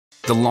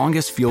The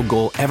longest field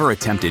goal ever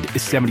attempted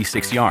is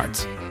 76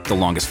 yards. The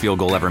longest field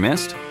goal ever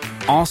missed?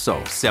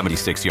 Also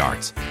 76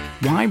 yards.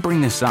 Why bring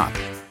this up?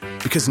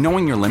 Because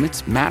knowing your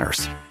limits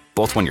matters,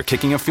 both when you're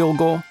kicking a field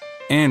goal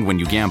and when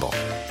you gamble.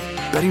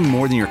 Betting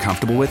more than you're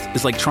comfortable with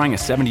is like trying a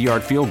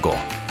 70-yard field goal.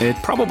 It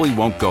probably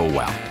won't go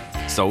well.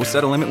 So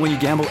set a limit when you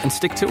gamble and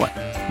stick to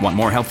it. Want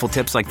more helpful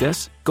tips like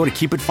this? Go to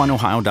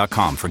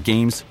keepitfunohio.com for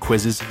games,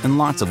 quizzes, and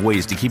lots of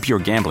ways to keep your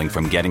gambling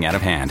from getting out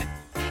of hand.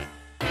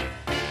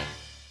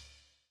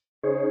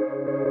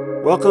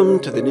 Welcome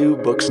to the New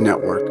Books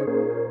Network.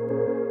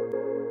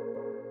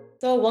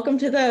 So welcome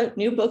to the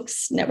New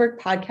Books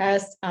Network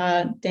podcast,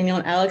 Daniel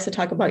and Alex, to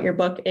talk about your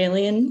book,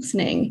 Alien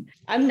Listening.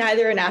 I'm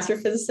neither an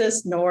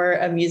astrophysicist nor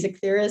a music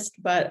theorist,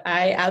 but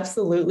I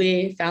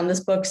absolutely found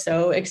this book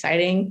so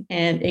exciting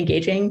and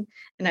engaging.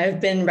 And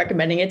I've been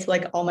recommending it to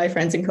like all my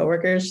friends and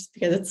coworkers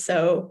because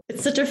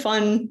it's such a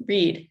fun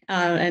read.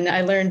 And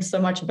I learned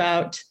so much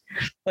about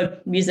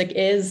what music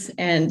is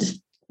and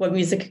what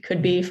music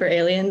could be for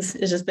aliens.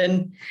 It's just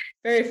been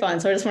very fun.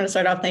 So I just want to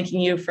start off thanking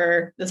you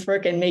for this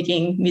work and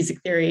making music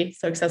theory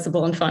so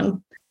accessible and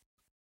fun.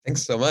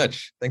 Thanks so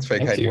much. Thanks for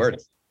your kind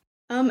words.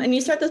 And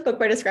you start this book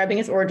by describing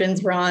its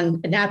origins were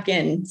on a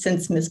napkin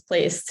since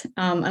misplaced.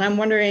 And I'm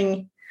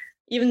wondering,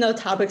 even though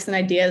topics and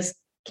ideas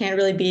can't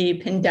really be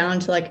pinned down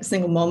to like a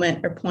single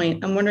moment or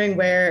point, I'm wondering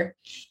where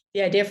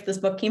the idea for this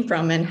book came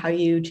from and how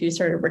you two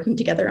started working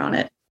together on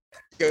it.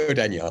 Go,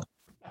 Danielle.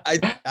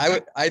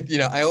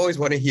 I always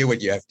want to hear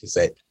what you have to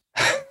say.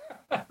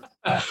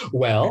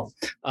 Well,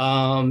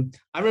 I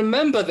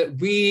remember that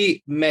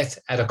we met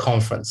at a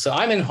conference. So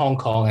I'm in Hong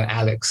Kong and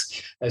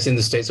Alex is in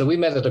the States. So we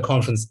met at a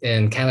conference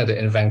in Canada,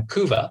 in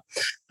Vancouver.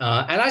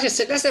 And I just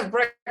said, let's have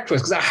breakfast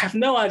because I have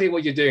no idea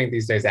what you're doing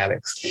these days,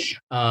 Alex.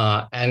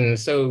 And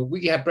so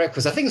we had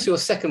breakfast. I think it's your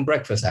second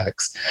breakfast,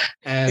 Alex.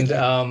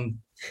 And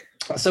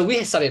so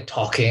we started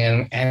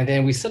talking, and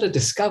then we sort of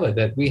discovered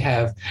that we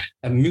have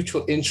a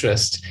mutual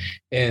interest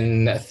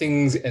in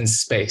things in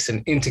space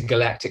and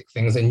intergalactic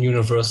things and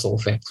universal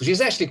things, which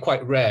is actually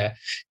quite rare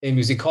in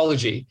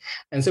musicology.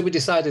 And so we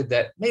decided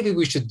that maybe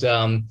we should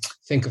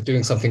think of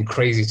doing something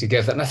crazy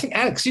together. And I think,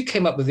 Alex, you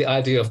came up with the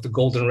idea of the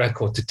golden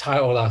record to tie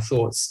all our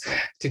thoughts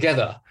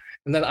together.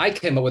 And then I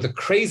came up with a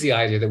crazy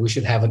idea that we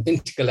should have an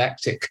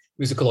intergalactic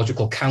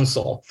musicological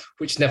council,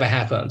 which never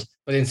happened.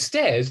 But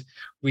instead,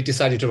 we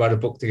decided to write a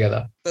book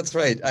together. That's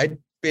right. I'd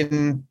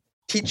been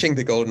teaching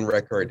the golden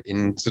record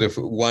in sort of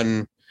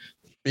one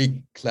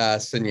big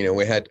class. And,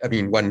 we had,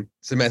 one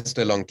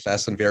semester-long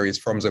class on various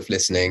forms of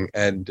listening.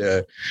 And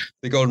the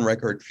golden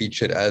record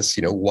featured as,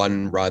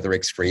 one rather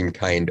extreme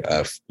kind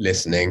of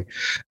listening.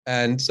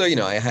 And so,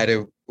 I had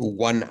a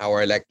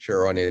 1-hour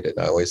lecture on it. And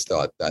I always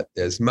thought that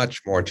there's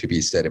much more to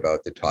be said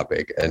about the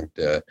topic. And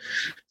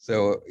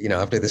so,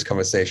 after this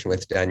conversation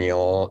with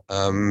Daniel,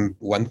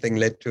 one thing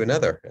led to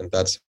another. And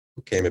that's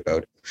what came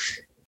about.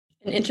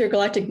 An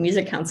intergalactic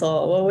music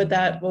council. What would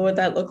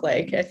that look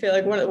like? I feel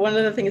like one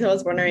of the things I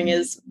was wondering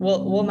is,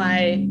 will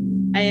my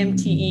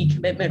IMTE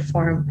commitment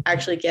form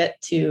actually get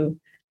to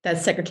that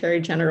Secretary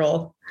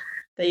General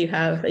that you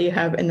have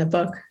in the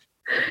book?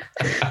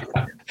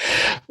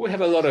 We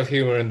have a lot of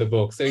humor in the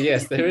book. So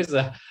yes, there is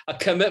a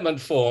commitment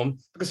form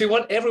because we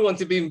want everyone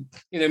to be,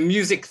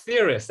 music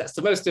theorists. That's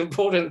the most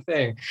important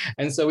thing.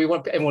 And so we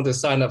want everyone to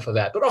sign up for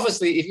that. But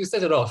obviously, if you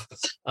sent it off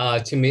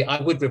to me, I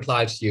would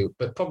reply to you,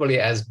 but probably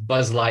as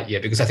Buzz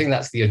Lightyear, because I think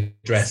that's the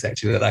address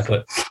actually that I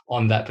put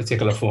on that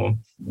particular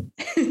form.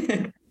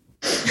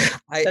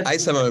 I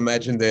somehow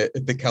imagine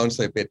the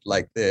council a bit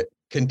like the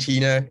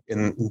cantina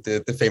in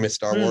the famous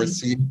Star Wars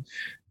scene.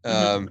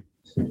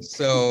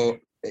 So,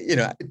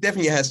 it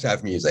definitely has to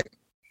have music.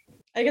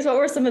 I guess what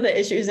were some of the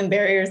issues and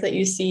barriers that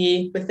you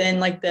see within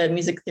like the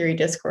music theory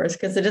discourse?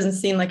 Because it doesn't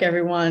seem like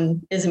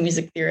everyone is a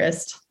music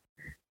theorist.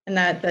 And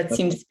that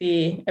seems to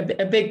be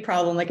a big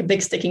problem, like a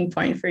big sticking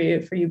point for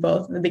you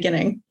both in the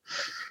beginning.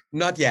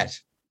 Not yet.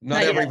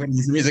 Not everyone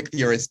is a music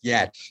theorist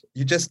yet.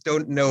 You just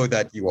don't know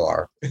that you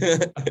are.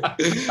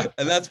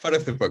 And that's part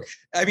of the book.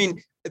 I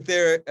mean,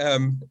 there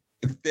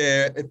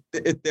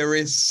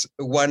is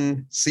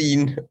one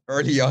scene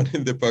early on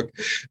in the book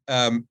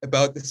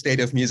about the state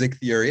of music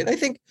theory, and I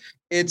think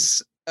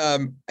it's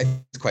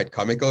quite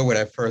comical when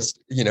I first,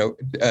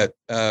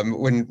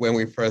 when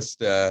we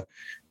first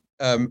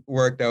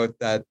worked out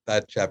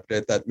that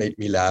chapter. That made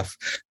me laugh.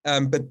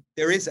 But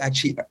there is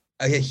actually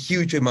a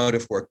huge amount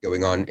of work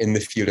going on in the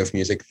field of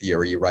music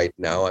theory right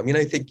now. I mean,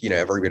 I think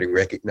everybody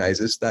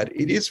recognizes that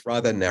it is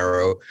rather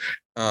narrow,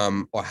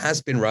 or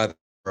has been rather.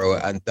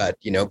 And that,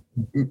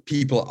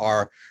 people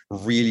are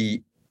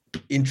really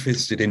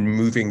interested in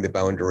moving the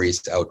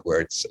boundaries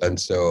outwards. And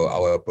so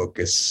our book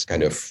is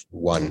kind of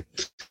one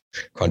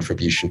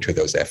contribution to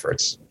those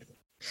efforts.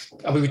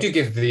 I mean, we do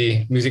give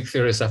the music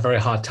theorists a very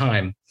hard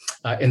time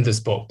in this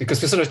book,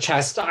 because we sort of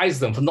chastise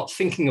them for not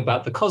thinking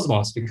about the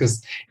cosmos,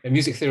 because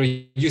music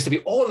theory used to be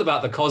all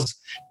about the cosmos.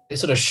 It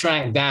sort of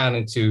shrank down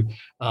into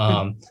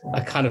a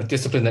kind of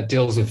discipline that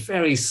deals with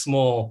very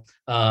small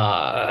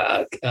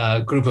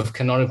group of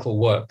canonical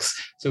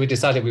works. So we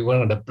decided we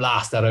wanted to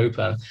blast that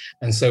open.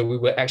 And so we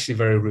were actually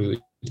very rude,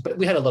 but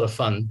we had a lot of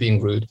fun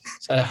being rude.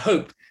 So I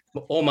hope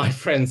all my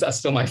friends are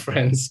still my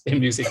friends in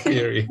music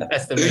theory.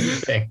 That's the main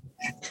thing.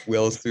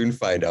 We'll soon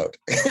find out.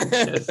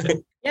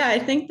 Yeah, I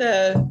think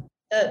that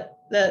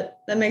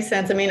makes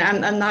sense. I mean,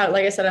 I'm not,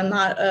 like I said, I'm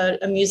not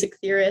a music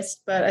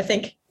theorist, but I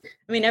think,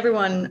 I mean,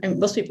 everyone and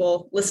most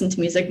people listen to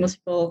music. Most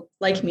people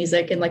like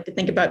music and like to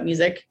think about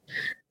music.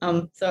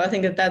 So I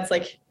think that that's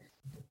like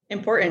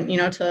important,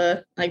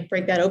 to like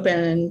break that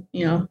open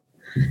and,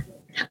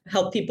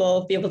 help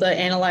people be able to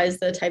analyze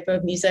the type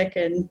of music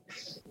and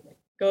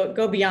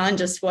go beyond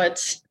just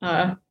what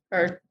our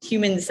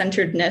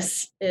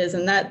human-centeredness is.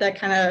 And that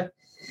kind of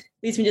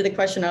leads me to the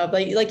question of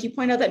like you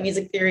point out that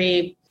music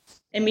theory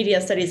and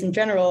media studies in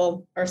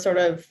general are sort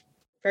of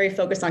very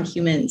focused on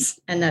humans,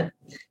 and that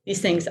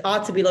these things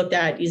ought to be looked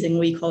at using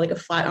what we call like a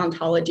flat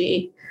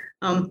ontology.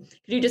 Could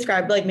you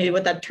describe like maybe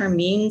what that term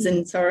means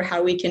and sort of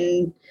how we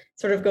can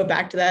sort of go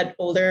back to that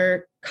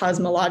older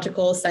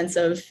cosmological sense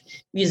of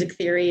music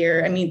theory,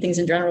 or I mean things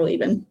in general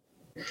even?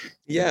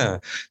 Yeah.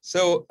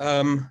 So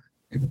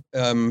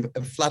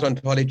flat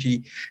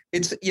ontology,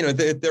 it's,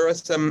 there are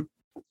some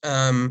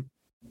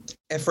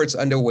efforts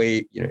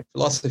underway,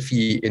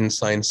 philosophy in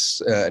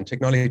science and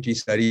technology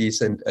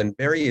studies and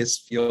various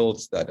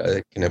fields that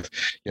are kind of,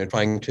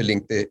 trying to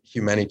link the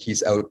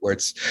humanities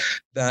outwards,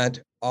 that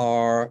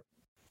are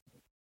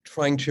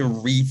trying to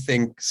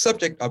rethink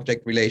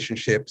subject-object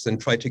relationships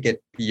and try to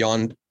get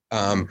beyond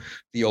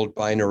the old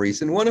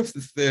binaries. And one of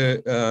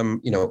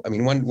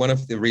one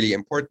of the really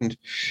important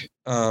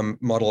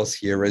models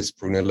here is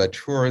Bruno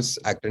Latour's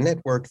actor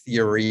network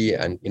theory,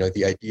 and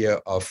the idea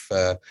of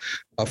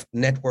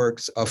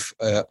networks of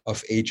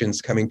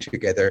agents coming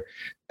together.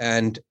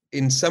 And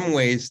in some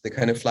ways, the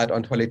kind of flat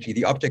ontology,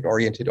 the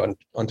object-oriented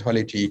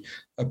ontology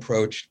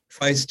approach,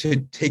 tries to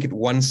take it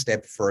one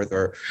step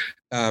further.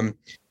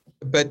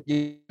 But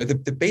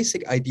the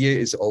basic idea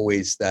is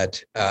always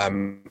that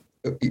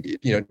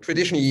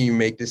traditionally you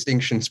make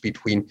distinctions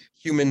between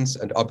humans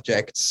and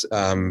objects,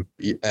 and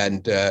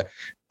the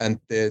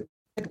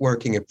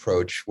networking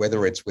approach,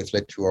 whether it's with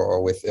Latour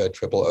or with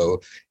O,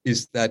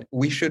 is that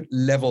we should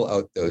level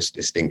out those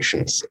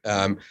distinctions,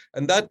 and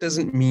that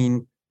doesn't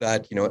mean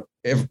that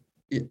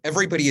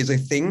everybody is a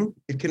thing.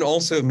 It can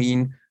also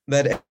mean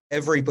that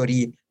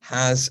everybody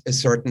has a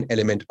certain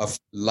element of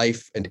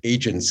life and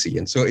agency,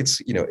 and so it's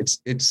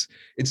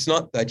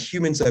not that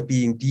humans are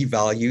being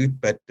devalued,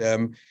 but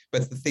the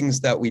things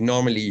that we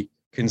normally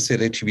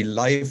consider to be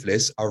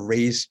lifeless are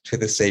raised to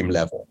the same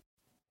level.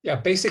 Yeah,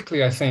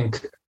 basically, I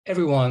think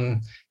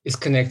everyone is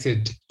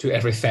connected to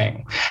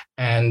everything,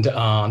 and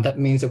that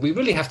means that we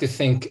really have to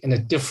think in a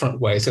different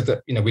way, so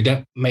that we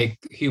don't make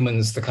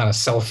humans the kind of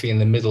selfie in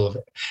the middle of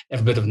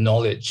every bit of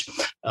knowledge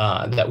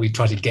that we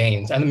try to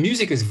gain. And the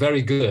music is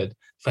very good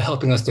for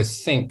helping us to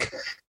think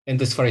in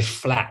this very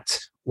flat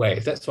way.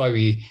 That's why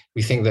we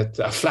think that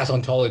a flat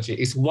ontology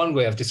is one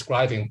way of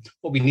describing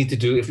what we need to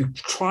do if we're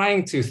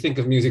trying to think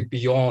of music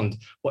beyond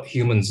what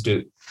humans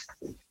do.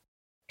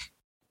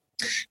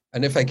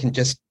 And if I can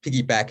just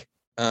piggyback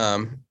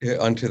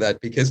onto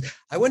that, because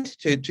I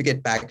wanted to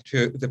get back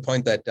to the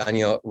point that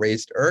Daniel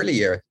raised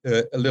earlier,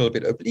 a little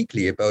bit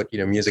obliquely, about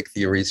music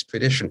theory's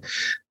tradition,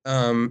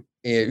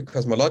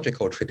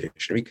 cosmological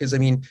tradition. Because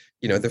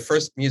the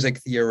first music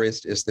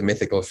theorist is the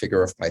mythical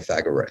figure of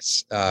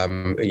Pythagoras,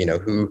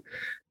 who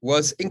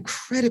was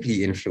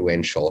incredibly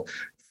influential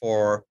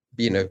for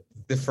the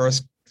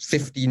first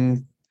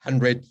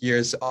 1500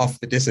 years of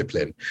the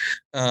discipline,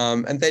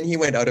 and then he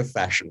went out of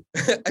fashion.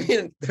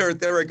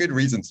 There are good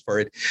reasons for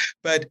it,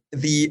 but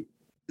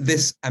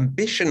this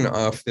ambition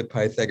of the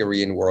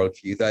Pythagorean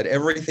worldview, that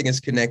everything is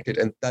connected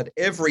and that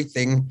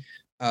everything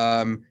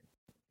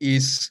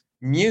is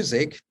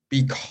music,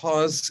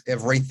 because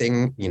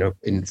everything,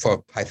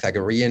 for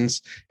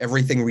Pythagoreans,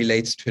 everything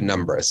relates to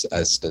numbers,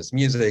 as does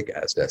music,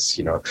 as does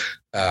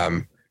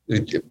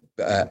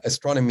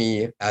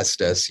astronomy, as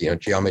does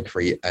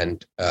geometry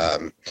and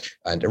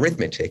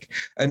arithmetic.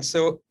 And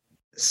so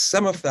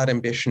some of that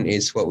ambition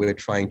is what we're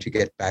trying to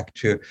get back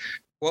to.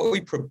 What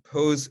we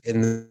propose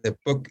in the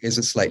book is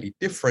a slightly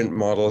different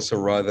model. So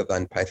rather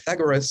than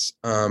Pythagoras,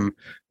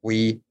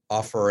 we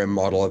offer a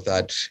model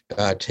that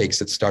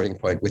takes its starting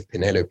point with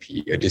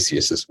Penelope,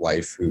 Odysseus's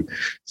wife, who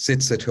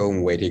sits at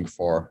home waiting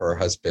for her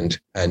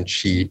husband, and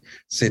she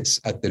sits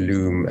at the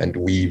loom and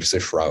weaves a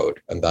shroud.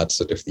 And that's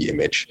sort of the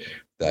image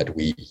that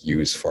we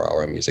use for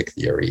our music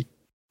theory.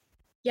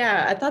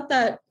 Yeah, I thought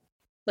that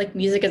like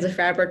music as a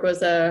fabric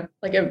was a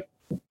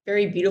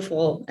very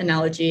beautiful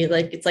analogy.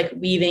 Like it's like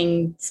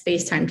weaving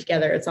space-time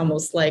together. It's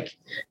almost like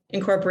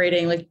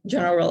incorporating like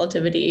general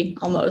relativity,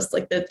 almost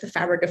like the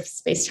fabric of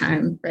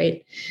space-time,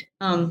 right?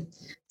 So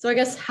I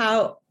guess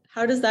how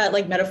how does that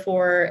like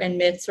metaphor and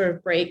myth sort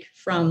of break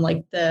from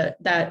like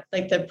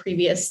the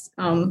previous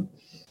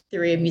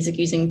theory of music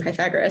using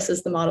Pythagoras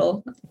as the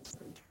model?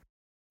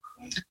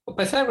 Well,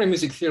 Pythagorean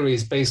music theory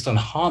is based on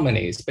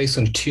harmonies, based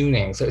on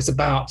tuning. So it's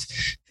about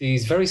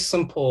these very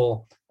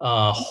simple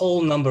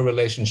whole number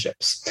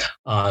relationships.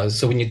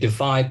 So when you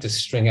divide the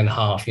string in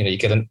half, you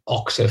get an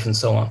octave and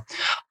so on.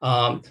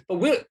 But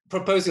we're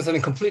proposing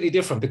something completely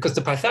different because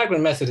the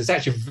Pythagorean method is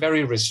actually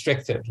very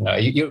restrictive.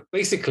 You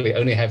basically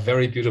only have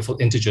very beautiful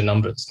integer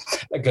numbers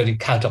that go to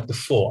count up to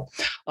 4.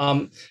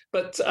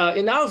 But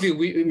in our view,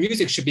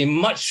 music should be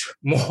much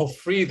more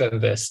free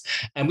than this.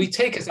 And we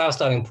take as our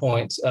starting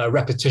point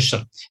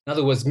repetition. In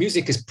other words,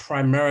 music is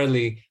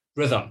primarily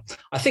rhythm.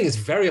 I think it's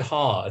very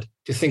hard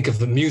to think of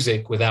the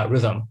music without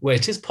rhythm, where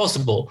it is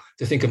possible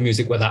to think of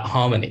music without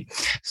harmony.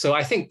 So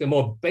I think the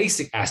more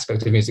basic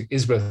aspect of music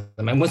is rhythm.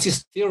 And once you're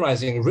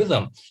theorizing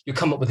rhythm, you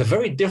come up with a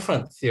very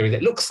different theory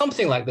that looks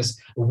something like this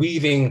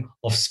weaving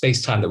of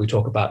space-time that we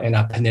talk about in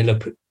our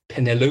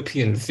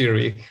Penelopean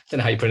theory, I don't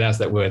know how you pronounce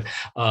that word,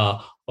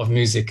 of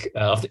music,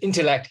 of the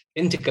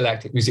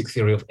intergalactic music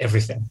theory of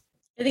everything.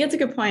 I think that's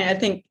a good point. I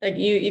think like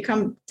you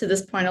come to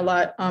this point a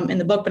lot in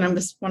the book, but I'm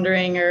just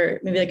wondering, or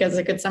maybe like as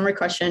a good summary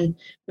question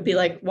would be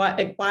like,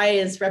 why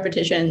is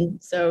repetition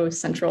so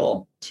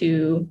central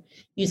to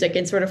music,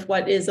 and sort of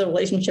what is the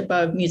relationship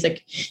of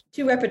music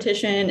to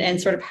repetition,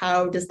 and sort of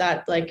how does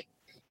that like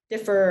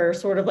differ, or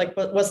sort of like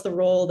what's the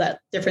role that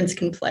difference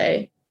can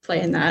play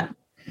in that?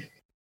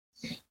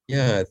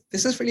 Yeah,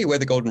 this is really where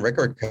the golden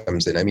record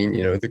comes in. I mean,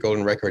 the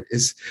golden record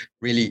is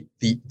really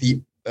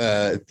the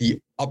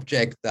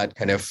object that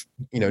kind of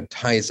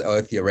ties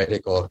our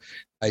theoretical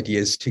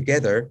ideas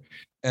together.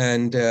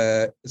 And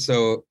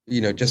so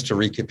just to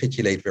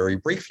recapitulate very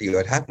briefly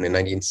what happened in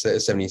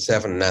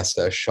 1977,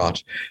 NASA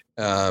shot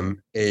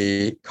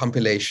a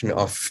compilation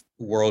of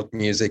world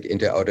music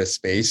into outer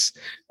space,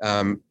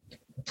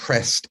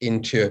 pressed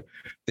into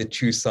the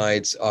two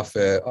sides of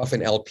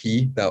an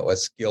LP that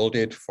was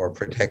gilded for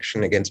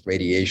protection against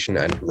radiation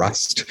and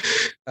rust,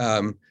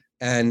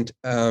 and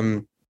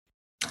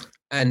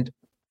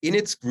in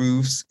its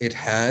grooves, it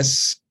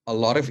has a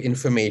lot of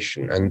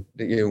information. And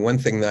one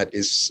thing that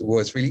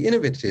was really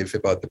innovative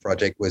about the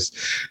project was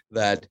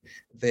that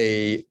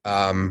they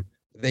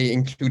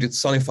included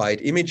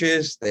sonified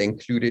images, they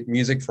included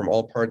music from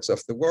all parts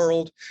of the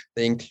world,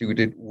 they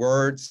included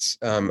words,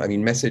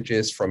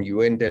 messages from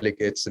UN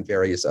delegates and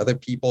various other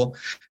people,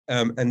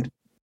 and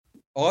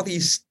all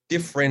these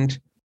different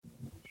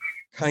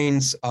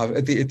kinds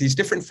of these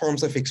different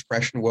forms of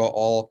expression were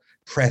all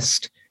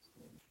pressed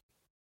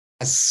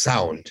as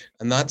sound.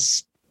 And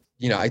that's,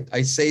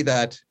 I say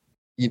that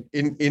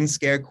in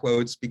scare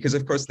quotes because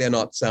of course they're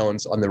not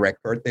sounds on the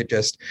record, they're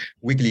just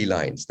wiggly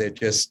lines, they're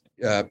just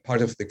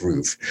part of the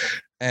groove.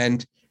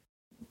 And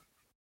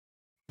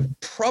the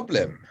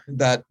problem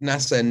that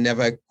NASA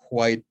never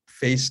quite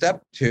faced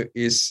up to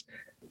is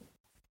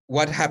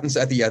what happens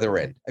at the other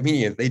end. I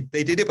mean, they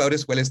did about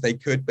as well as they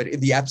could, but in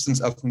the absence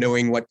of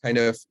knowing what kind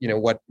of,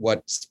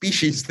 what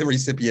species the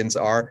recipients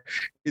are,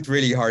 it's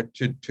really hard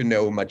to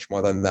know much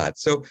more than that.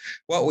 So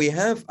what we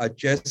have are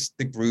just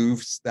the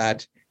grooves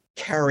that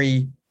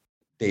carry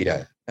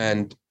data,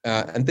 and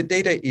the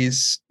data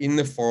is in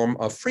the form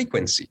of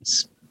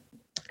frequencies,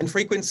 and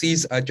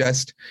frequencies are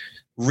just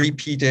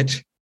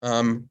repeated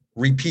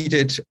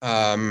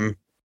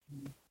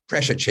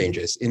pressure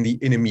changes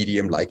in a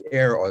medium like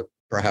air, or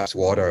perhaps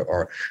water,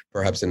 or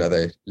perhaps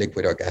another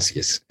liquid or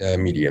gaseous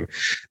medium.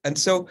 And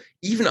so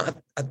even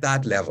at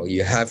that level,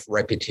 you have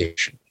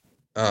repetition,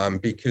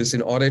 because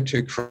in order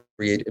to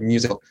create a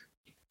musical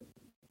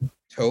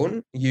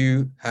tone,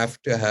 you have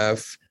to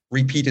have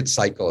repeated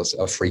cycles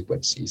of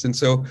frequencies. And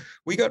so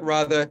we got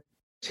rather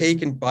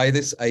taken by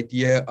this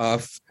idea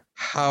of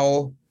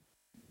how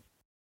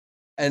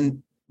a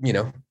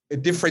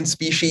different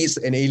species,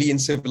 an alien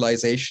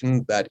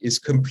civilization that is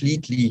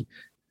completely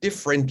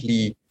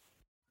differently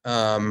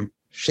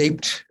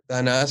shaped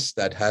than us,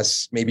 that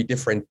has maybe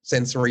different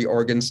sensory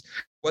organs,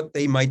 what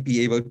they might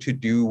be able to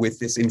do with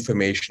this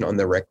information on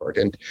the record.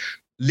 And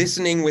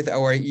listening with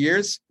our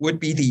ears would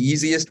be the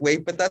easiest way,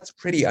 but that's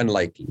pretty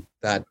unlikely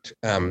that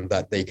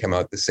they come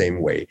out the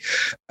same way.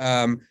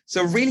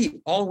 So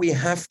really all we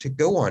have to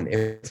go on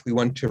if we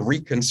want to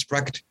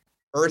reconstruct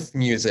Earth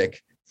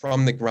music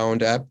from the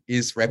ground up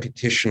is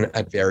repetition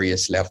at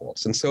various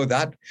levels. And so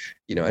that,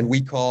 and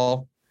we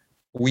call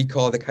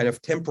the kind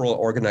of temporal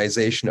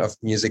organization of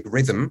music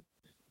rhythm.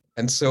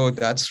 And so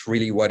that's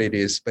really what it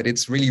is. But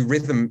it's really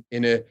rhythm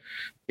in an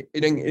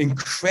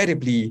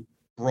incredibly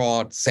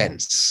broad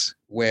sense,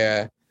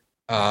 where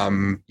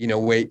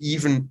where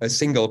even a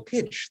single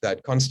pitch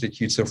that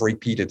constitutes of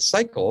repeated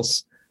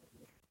cycles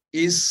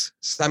is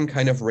some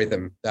kind of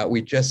rhythm that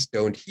we just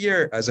don't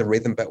hear as a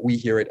rhythm, but we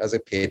hear it as a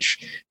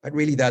pitch. But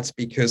really that's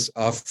because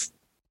of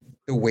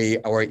the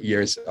way our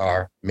ears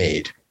are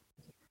made.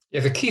 Yeah,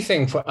 the key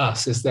thing for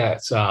us is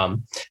that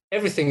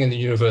everything in the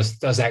universe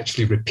does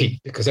actually repeat,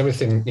 because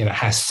everything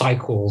has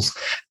cycles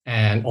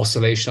and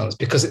oscillations,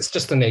 because it's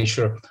just the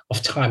nature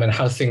of time and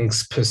how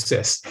things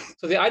persist.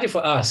 So the idea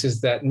for us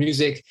is that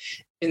music,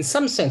 in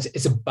some sense,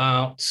 is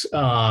about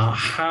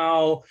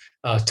how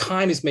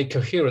time is made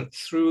coherent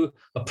through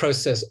a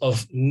process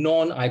of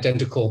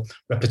non-identical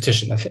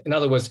repetition. In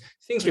other words,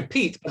 things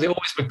repeat, but they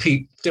always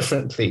repeat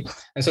differently.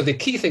 And so the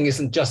key thing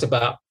isn't just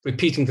about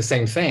repeating the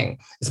same thing.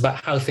 It's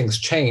about how things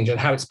change and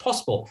how it's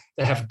possible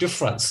to have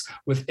difference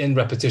within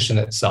repetition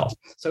itself.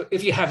 So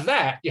if you have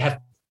that, you have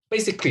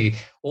basically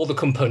all the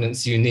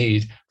components you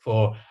need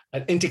for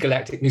an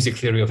intergalactic music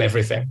theory of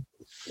everything.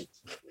 You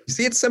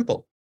see, it's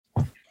simple.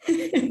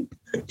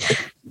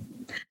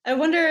 I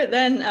wonder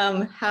then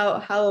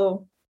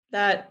how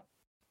that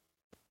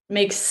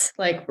makes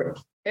or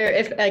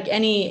if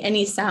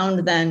any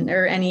sound then,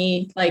 or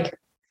any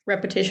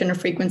repetition or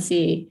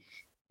frequency,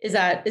 is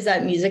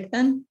that music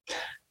then?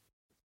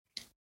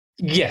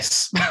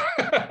 Yes,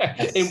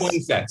 in one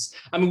sense.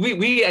 I mean,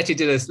 we actually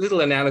did a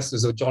little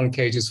analysis of John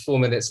Cage's 4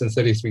 minutes and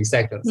 33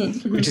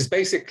 seconds, which is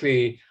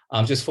basically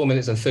just 4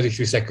 minutes and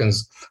 33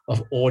 seconds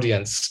of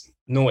audience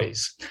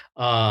noise,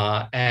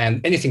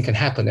 and anything can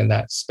happen in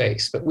that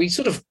space. But we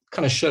sort of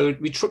kind of showed,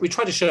 we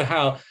try to show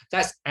how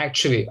that's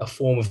actually a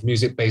form of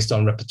music based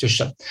on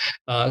repetition.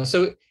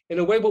 So in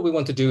a way, what we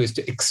want to do is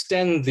to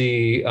extend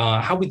the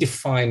how we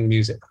define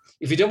music.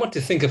 If you don't want to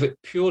think of it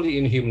purely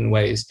in human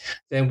ways,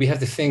 then we have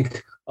to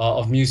think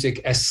of music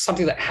as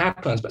something that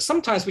happens. But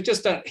sometimes we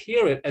just don't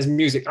hear it as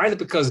music, either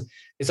because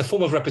it's a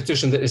form of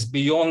repetition that is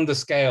beyond the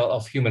scale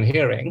of human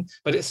hearing,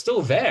 but it's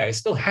still there, it's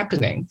still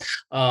happening,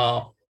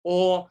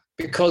 or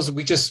because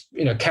we just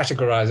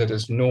categorize it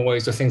as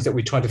noise or things that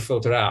we try to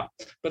filter out.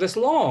 But as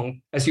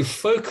long as you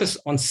focus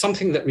on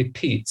something that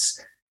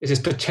repeats, it is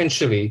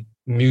potentially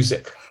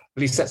music.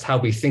 At least that's how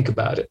we think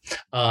about it.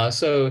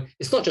 So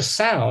it's not just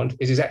sound,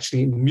 it is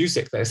actually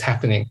music that is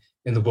happening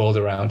in the world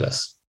around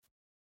us.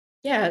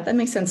 Yeah, that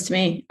makes sense to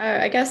me.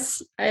 I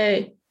guess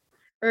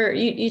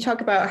you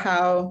talk about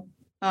how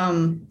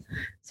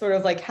sort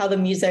of how the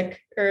music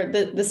or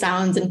the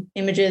sounds and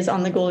images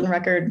on the golden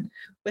record,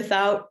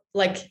 without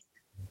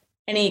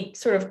any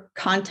sort of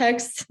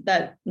context,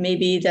 that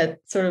maybe that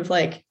sort of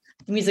the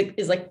music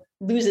is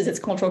loses its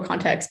cultural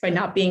context by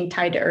not being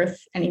tied to earth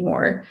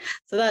anymore.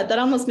 So that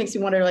almost makes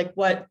me wonder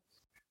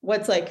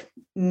what's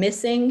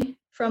missing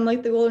from the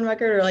golden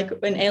record,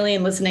 or an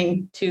alien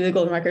listening to the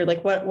golden record,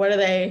 what are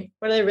they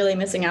really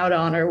missing out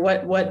on, or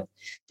what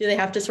do they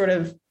have to sort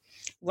of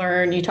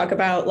learn? You talk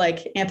about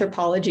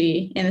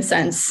anthropology in a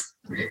sense,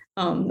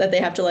 that they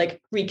have to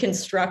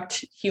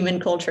reconstruct human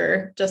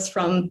culture just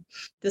from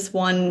this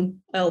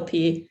one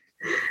LP.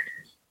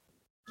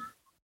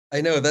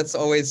 I know that's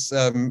always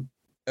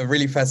a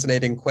really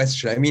fascinating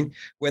question. I mean,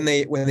 when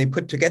they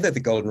put together the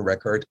golden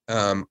record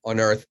on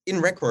Earth in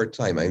record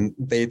time,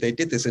 they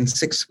did this in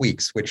 6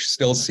 weeks, which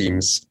still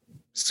seems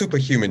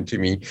superhuman to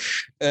me.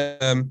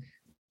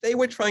 They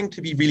were trying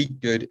to be really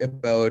good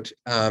about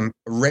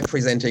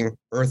representing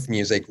Earth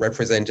music,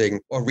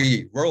 or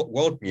really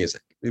world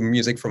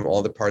music from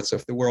all the parts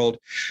of the world,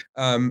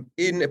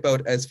 in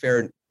about as fair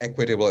and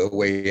equitable a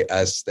way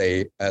as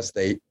they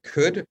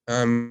could,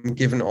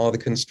 given all the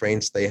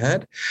constraints they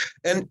had.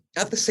 And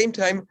at the same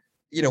time,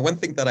 one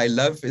thing that I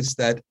love is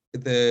that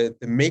the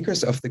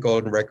makers of the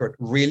golden record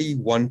really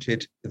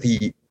wanted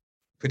the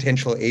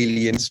potential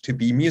aliens to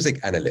be music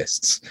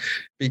analysts,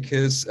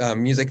 because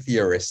music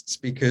theorists,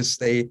 because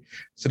they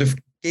sort of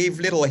gave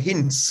little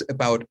hints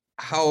about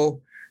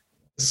how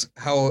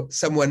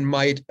someone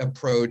might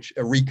approach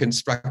a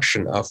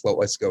reconstruction of what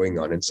was going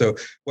on. And so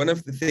one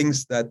of the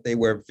things that they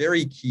were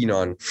very keen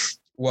on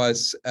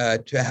was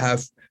to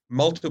have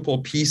multiple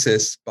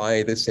pieces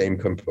by the same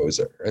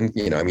composer. And,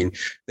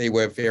 they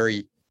were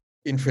very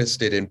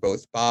interested in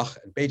both Bach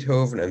and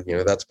Beethoven,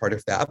 and that's part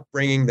of their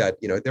upbringing, that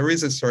there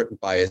is a certain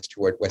bias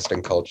toward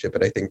Western culture,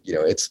 but I think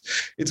it's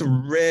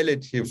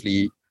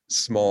relatively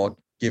small,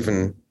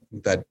 given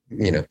that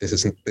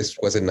this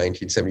was in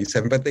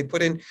 1977, but they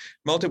put in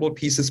multiple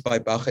pieces by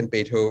Bach and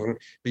Beethoven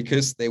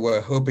because they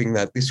were hoping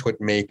that this would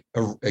make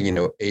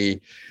a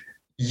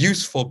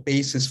useful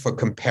basis for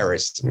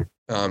comparison.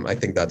 I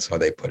think that's how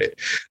they put it.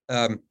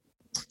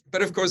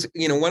 But of course,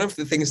 one of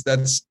the things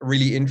that's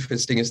really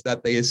interesting is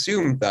that they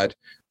assumed that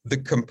the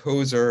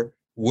composer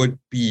would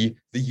be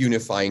the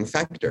unifying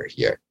factor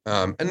here.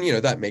 And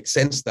that makes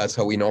sense. That's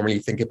how we normally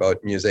think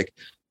about music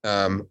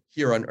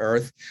here on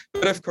Earth.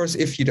 But of course,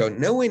 if you don't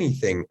know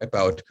anything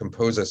about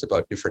composers,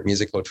 about different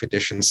musical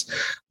traditions,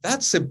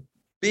 that's a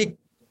big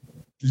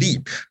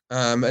leap.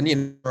 And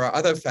there are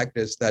other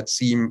factors that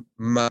seem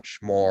much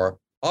more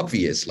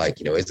obvious,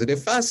 is it a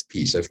fast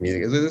piece of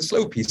music? Is it a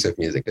slow piece of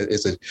music?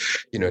 Is it,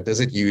 does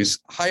it use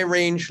high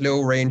range,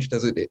 low range?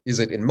 Is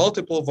it in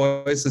multiple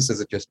voices? Is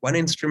it just one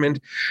instrument?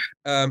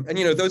 And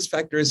those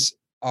factors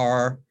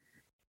are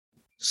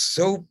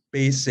so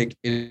basic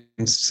in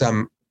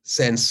some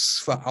sense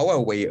for our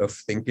way of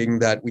thinking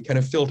that we kind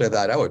of filter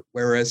that out.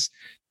 Whereas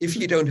if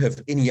you don't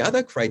have any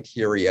other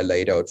criteria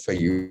laid out for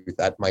you,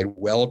 that might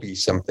well be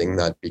something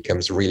that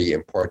becomes really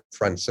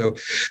important. So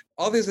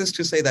all this is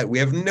to say that we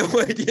have no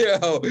idea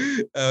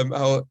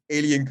how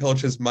alien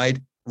cultures might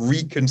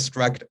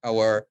reconstruct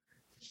our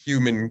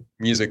human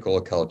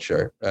musical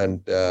culture.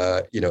 And,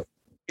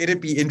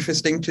 it'd be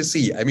interesting to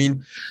see. I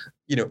mean,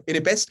 in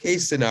a best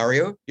case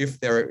scenario, if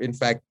there in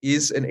fact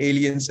is an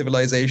alien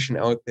civilization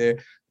out there,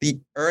 the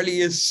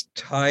earliest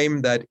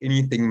time that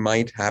anything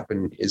might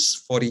happen is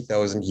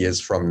 40,000 years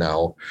from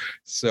now.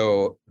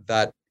 So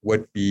that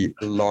would be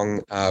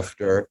long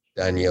after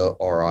Daniel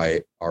or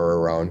I are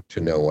around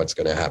to know what's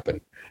going to happen.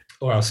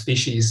 Or our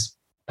species,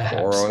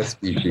 perhaps. Or our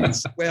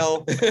species.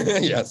 Well,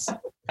 yes.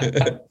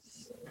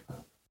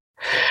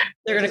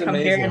 They're going to come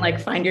here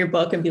and find your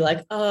book and be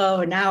like,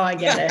 oh, now I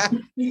get it.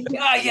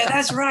 yeah,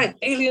 that's right.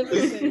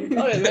 Alien.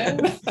 Got it, man.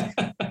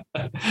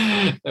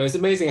 It's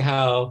amazing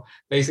how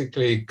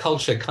basically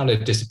culture kind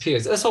of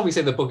disappears. That's why we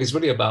say the book is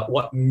really about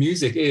what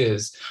music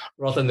is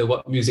rather than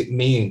what music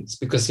means.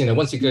 Because,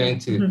 once you go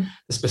into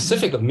the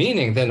specific of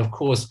meaning, then of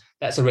course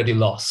that's already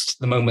lost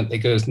the moment it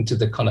goes into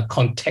the kind of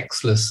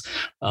contextless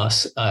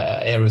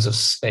areas of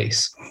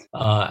space.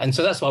 And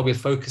so that's why we're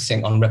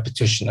focusing on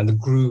repetition and the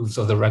grooves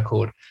of the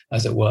record,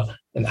 as it were.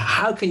 And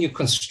how can you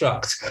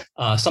construct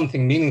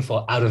something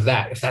meaningful out of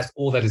that if that's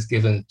all that is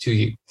given to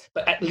you?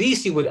 But at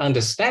least you would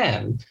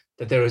understand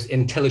that there is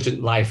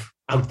intelligent life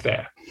out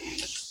there.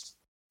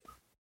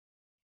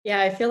 Yeah,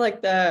 I feel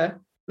like the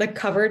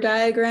cover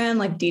diagram,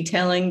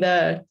 detailing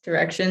the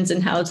directions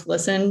and how to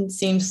listen,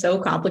 seems so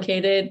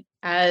complicated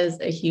as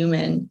a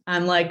human.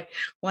 I'm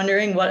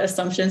wondering what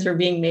assumptions were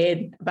being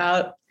made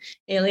about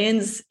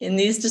aliens in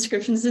these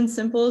descriptions and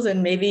symbols,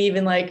 and maybe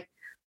even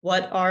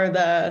what are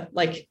the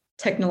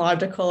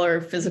technological or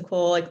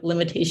physical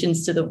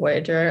limitations to the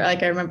Voyager. I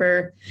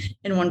remember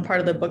in one part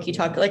of the book you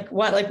talk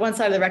one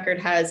side of the record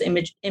has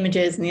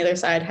images and the other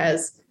side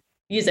has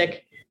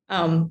music,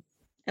 and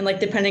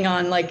depending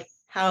on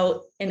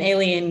how an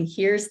alien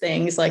hears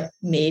things,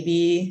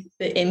 maybe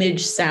the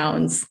image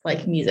sounds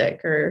like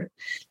music. Or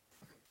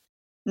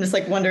I'm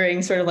just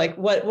wondering sort of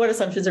what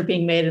assumptions are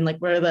being made, and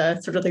what are the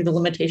sort of the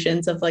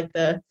limitations of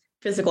the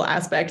physical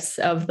aspects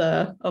of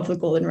the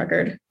golden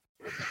record.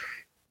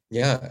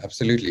 Yeah,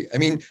 absolutely. I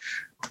mean,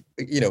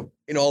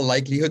 in all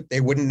likelihood,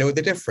 they wouldn't know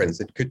the difference.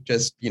 It could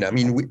just, those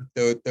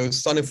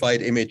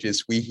sonified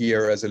images we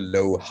hear as a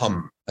low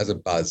hum, as a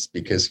buzz,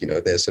 because,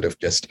 they're sort of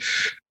just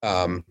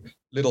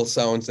little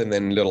sounds and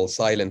then little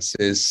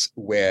silences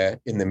where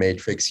in the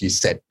Matrix you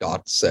set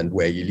dots and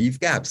where you leave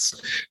gaps.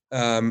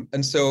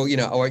 And so,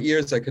 our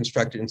ears are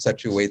constructed in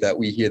such a way that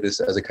we hear this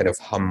as a kind of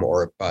hum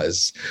or a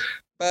buzz.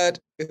 But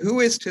who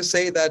is to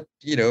say that,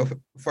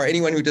 for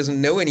anyone who doesn't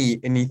know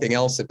anything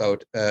else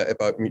about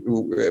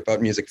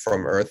music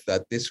from Earth,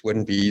 that this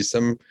wouldn't be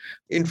some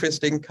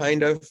interesting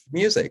kind of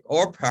music?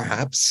 Or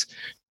perhaps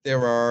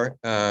there are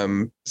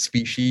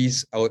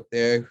species out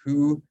there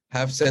who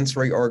have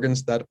sensory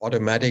organs that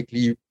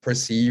automatically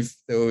perceive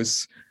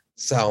those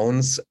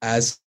sounds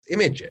as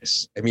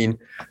images. I mean,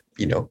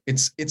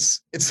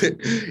 it's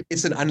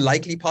an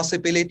unlikely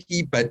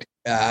possibility, but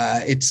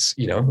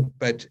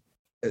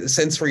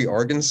sensory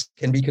organs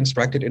can be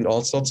constructed in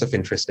all sorts of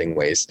interesting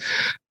ways.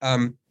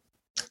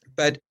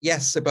 But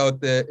yes,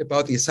 about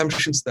the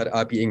assumptions that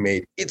are being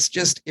made, it's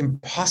just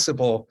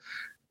impossible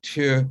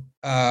to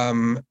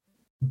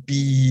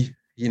be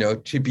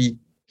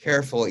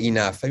careful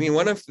enough. I mean,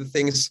 one of the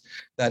things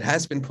that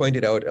has been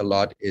pointed out a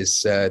lot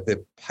is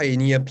the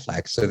Pioneer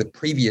plaque. So the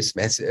previous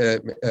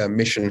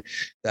mission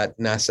that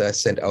NASA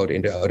sent out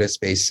into outer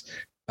space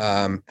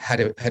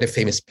had a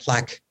famous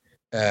plaque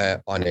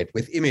on it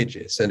with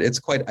images, and it's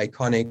quite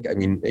iconic. I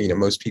mean,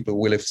 most people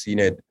will have seen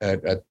it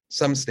at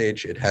some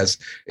stage. It has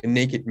a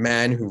naked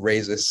man who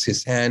raises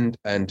his hand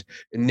and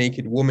a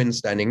naked woman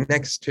standing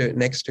next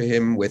to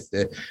him with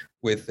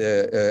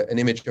an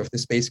image of the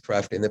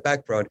spacecraft in the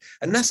background.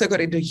 And NASA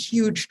got into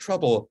huge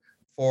trouble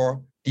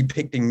for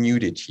depicting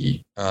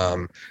nudity,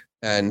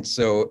 and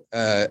so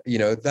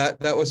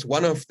that was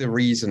one of the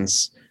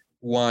reasons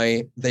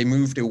why they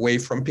moved away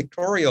from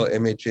pictorial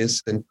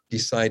images and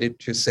decided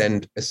to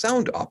send a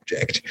sound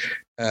object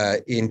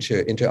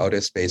into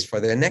outer space for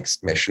their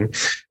next mission.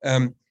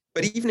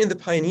 But even in the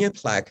Pioneer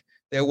plaque,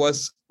 there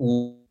was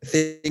a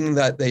thing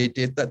that they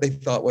did that they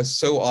thought was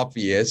so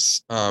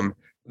obvious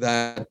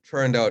that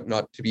turned out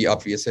not to be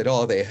obvious at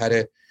all. They had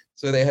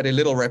a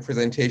little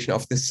representation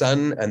of the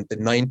sun and the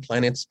 9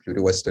 planets.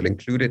 Pluto was still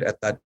included at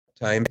that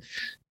time,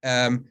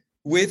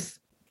 with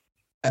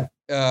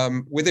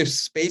a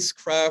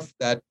spacecraft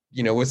that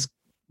was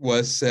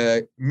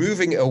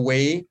moving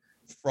away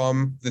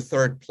from the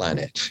 3rd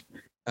planet,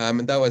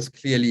 and that was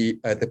clearly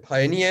the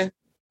Pioneer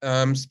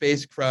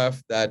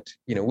spacecraft that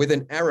with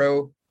an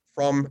arrow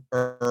from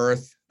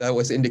Earth that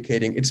was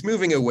indicating it's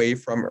moving away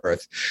from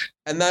Earth.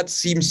 And that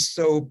seems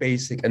so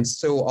basic and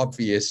so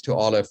obvious to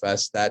all of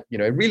us that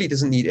it really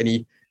doesn't need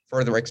any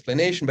further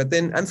explanation. But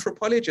then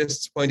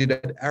anthropologists pointed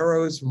out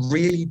arrows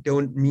really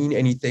don't mean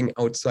anything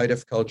outside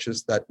of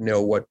cultures that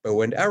know what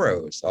bow and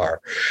arrows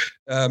are.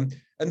 And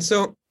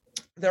so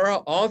there are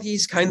all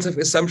these kinds of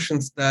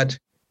assumptions that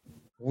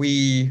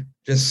we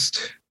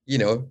just,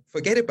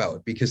 forget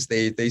about because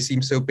they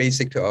seem so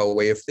basic to our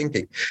way of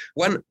thinking.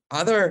 One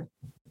other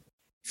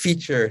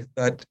feature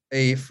that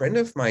a friend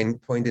of mine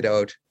pointed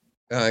out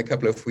a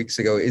couple of weeks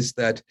ago is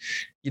that,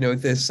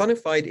 the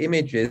sonified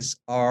images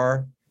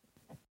are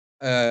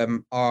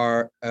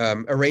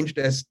arranged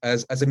as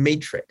a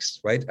matrix,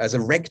 right? As a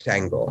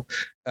rectangle.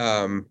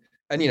 And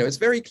it's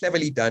very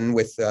cleverly done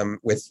with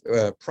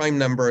prime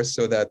numbers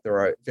so that there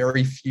are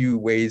very few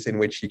ways in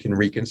which you can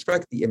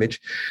reconstruct the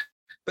image.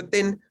 But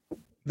then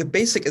the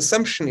basic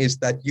assumption is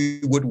that you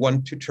would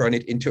want to turn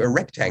it into a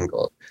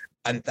rectangle.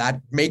 And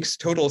that makes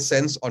total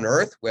sense on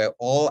Earth, where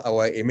all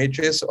our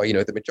images, or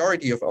the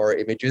majority of our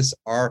images,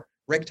 are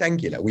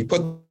rectangular. We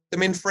put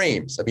them in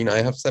frames. I mean,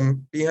 I have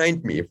some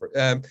behind me,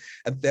 and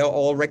they're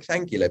all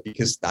rectangular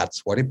because that's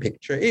what a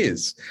picture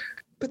is.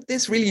 But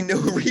there's really no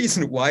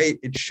reason why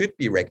it should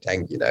be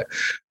rectangular,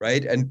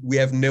 right? And we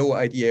have no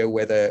idea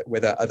whether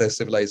other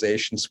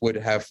civilizations would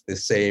have the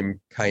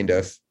same kind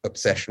of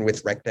obsession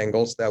with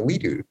rectangles that we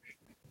do.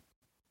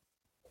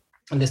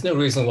 And there's no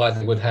reason why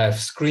they would have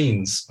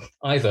screens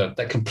either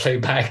that can play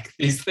back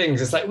these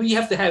things. It's like we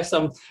have to have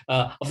some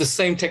of the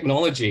same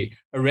technology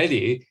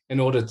already in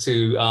order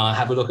to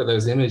have a look at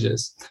those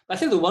images. I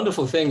think the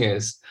wonderful thing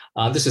is,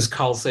 this is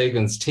Carl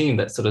Sagan's team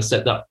that sort of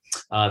set up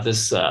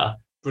this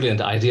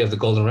brilliant idea of the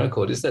golden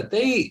record, is that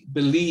they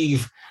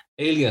believe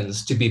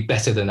aliens to be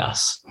better than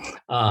us.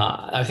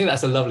 I think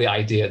that's a lovely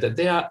idea, that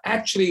they are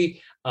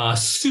actually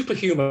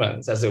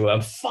superhumans, as it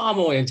were, far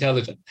more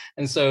intelligent.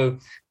 And so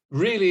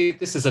really,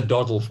 this is a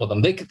doddle for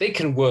them. They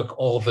can work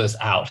all of this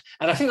out.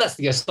 And I think that's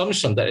the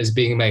assumption that is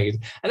being made.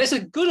 And it's a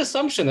good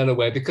assumption in a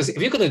way, because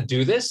if you're going to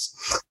do this,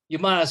 you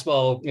might as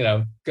well,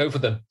 go for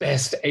the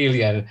best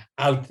alien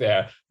out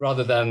there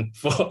rather than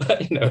for,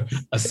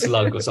 a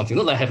slug or something.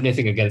 Not that I have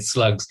anything against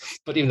slugs,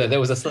 but even though there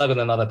was a slug on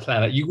another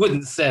planet, you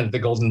wouldn't send the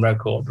golden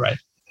record, right?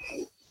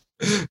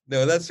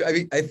 No,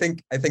 I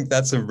think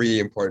that's a really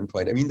important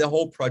point. I mean, the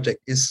whole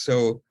project is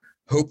so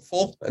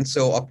hopeful and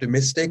so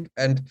optimistic,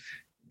 and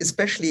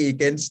especially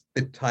against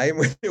the time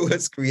when it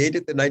was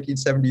created. The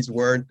 1970s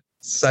weren't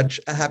such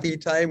a happy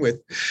time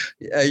with,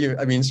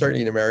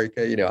 certainly in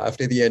America,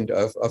 after the end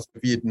of the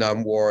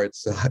Vietnam War,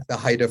 it's the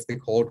height of the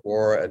Cold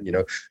War,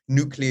 and,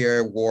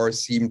 nuclear war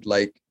seemed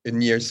like a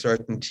near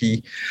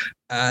certainty.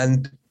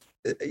 And,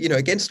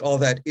 against all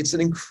that, it's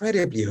an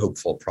incredibly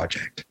hopeful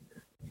project.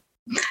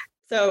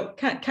 So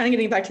kind of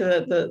getting back to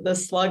the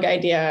slug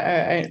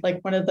idea,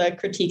 like one of the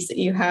critiques that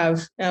you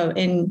have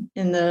in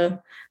the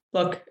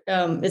book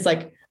is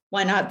like,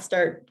 why not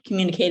start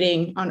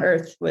communicating on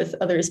Earth with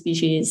other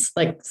species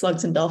like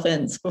slugs and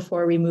dolphins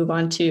before we move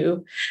on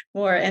to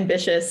more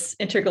ambitious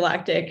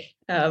intergalactic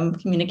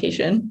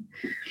communication?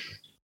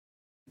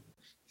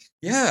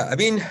 Yeah, I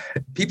mean,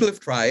 people have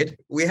tried.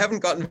 We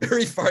haven't gotten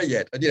very far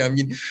yet.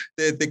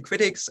 The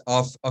critics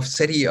of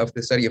SETI, of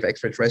the study of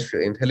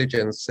extraterrestrial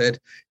intelligence, said,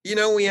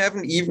 we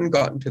haven't even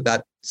gotten to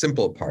that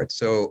simple part.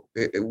 So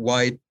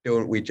why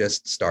don't we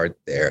just start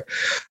there?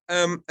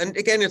 And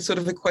again, it's sort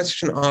of a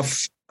question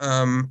of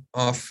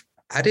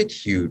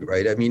attitude,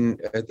 right? I mean,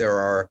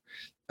 there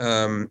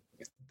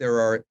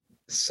are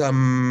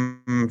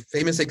some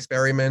famous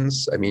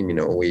experiments. I mean,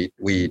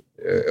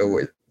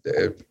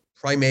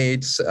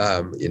 primates.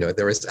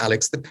 There is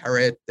Alex the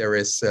parrot. There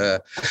is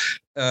there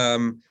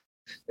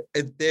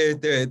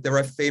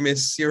are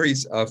famous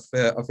series of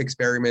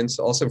experiments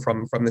also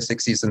from the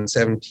 60s and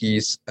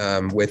 70s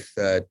with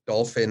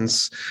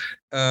dolphins.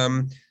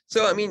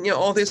 So, I mean,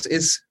 all this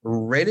is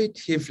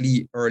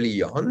relatively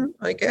early on,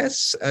 I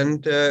guess,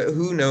 and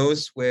who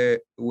knows where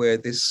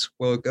this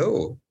will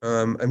go.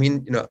 I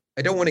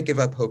don't want to give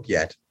up hope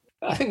yet.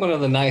 I think one of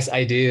the nice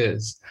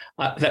ideas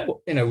that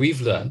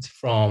we've learned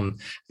from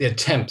the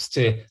attempts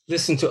to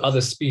listen to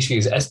other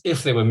species as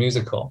if they were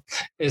musical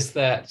is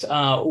that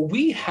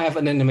we have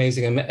an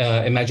amazing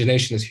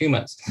imagination as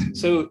humans.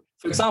 So,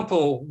 for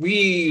example,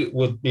 we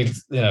would be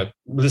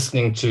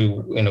listening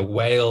to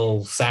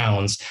whale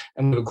sounds,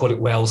 and we would call it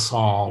whale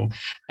song,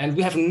 and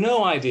we have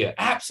no idea,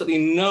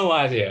 absolutely no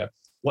idea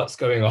what's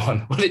going on,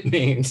 what it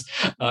means,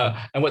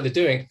 and what they're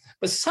doing.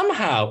 But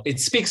somehow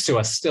it speaks to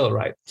us still,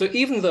 right? So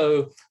even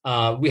though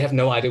we have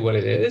no idea what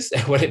it is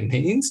and what it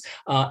means,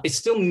 it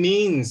still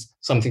means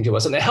something to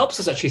us. And it helps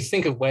us actually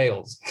think of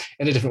whales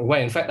in a different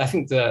way. In fact, I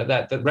think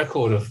that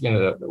record of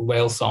the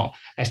whale song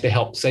actually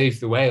helped save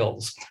the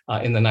whales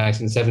in the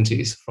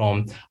 1970s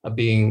from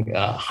being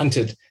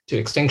hunted to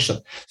extinction.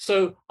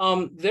 So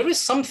there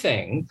is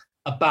something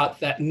about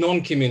that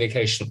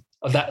non-communication,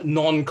 of that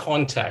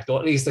non-contact, or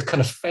at least the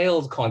kind of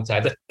failed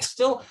contact, that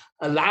still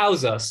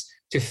allows us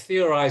to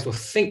theorize or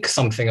think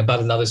something about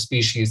another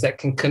species that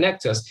can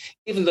connect us,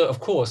 even though,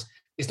 of course,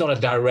 it's not a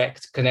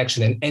direct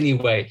connection in any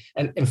way.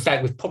 And in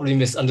fact, we've probably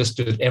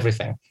misunderstood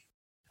everything.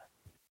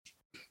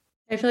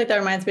 I feel like that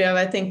reminds me of,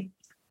 I think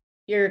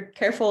you're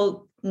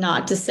careful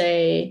not to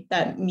say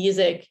that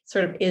music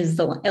sort of is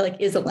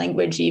a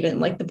language even.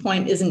 Like the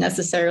point isn't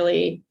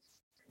necessarily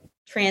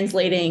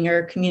translating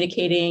or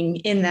communicating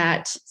in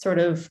that sort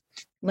of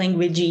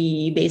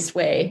languagey based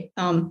way.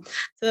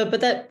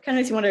 But that kind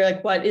of makes me wonder,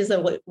 like, what is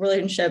the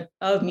relationship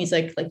of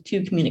music like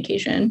to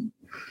communication?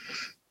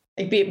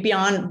 Like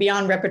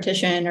beyond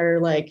repetition, or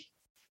like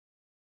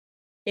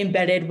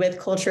embedded with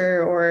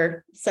culture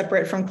or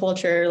separate from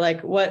culture,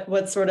 like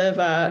what sort of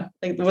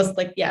like was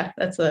like, yeah,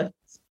 that's over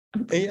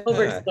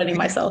explaining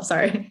myself,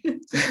 sorry.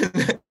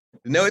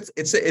 No,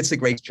 it's a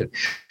great question.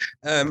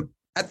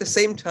 At the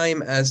same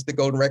time as the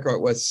Golden Record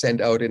was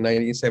sent out in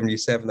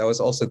 1977, that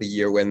was also the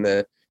year when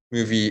the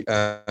movie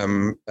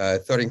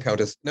Close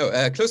Encounters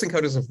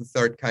of the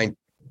Third Kind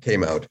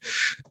came out.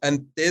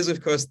 And there's,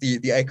 of course, the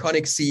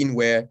iconic scene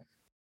where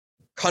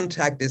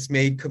contact is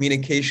made,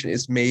 communication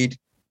is made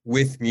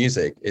with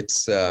music.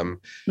 It's and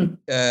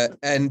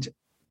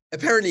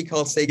apparently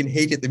Carl Sagan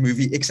hated the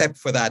movie except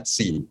for that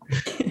scene.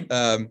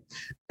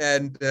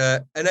 And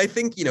I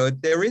think,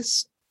 there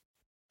is,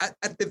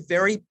 at the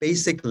very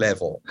basic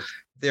level,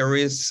 there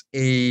is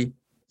a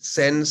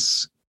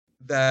sense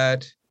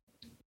that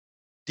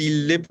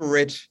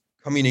deliberate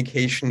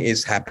communication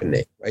is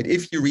happening, right?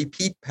 If you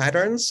repeat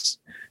patterns,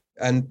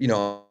 and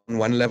on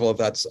one level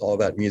that's all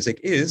that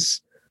music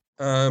is,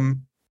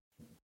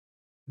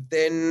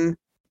 then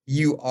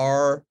you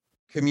are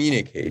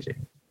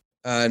communicating,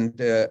 and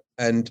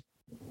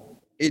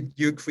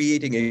you're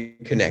creating a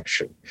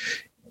connection.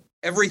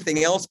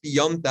 Everything else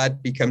beyond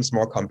that becomes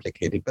more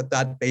complicated, but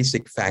that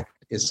basic fact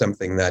is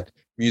something that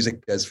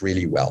music does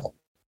really well.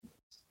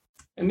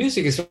 And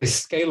music is very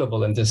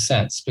scalable in this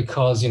sense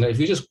because, if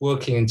you're just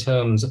working in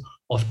terms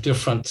of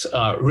different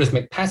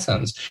rhythmic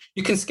patterns,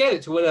 you can scale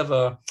it to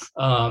whatever,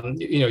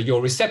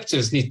 your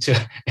receptors need to,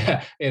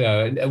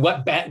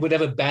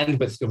 whatever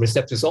bandwidth your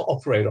receptors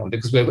operate on,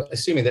 because we're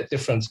assuming that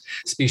different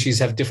species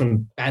have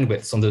different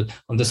bandwidths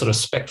on the sort of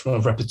spectrum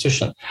of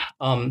repetition.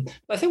 But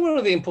I think one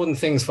of the important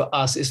things for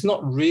us is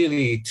not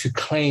really to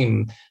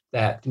claim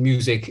that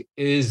music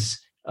is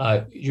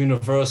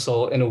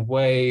universal in a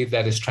way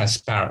that is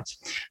transparent.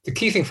 The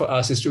key thing for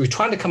us is we're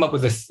trying to come up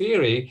with a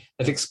theory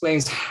that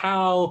explains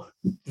how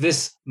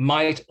this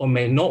might or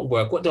may not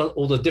work. What are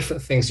all the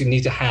different things you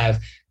need to have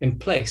in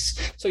place?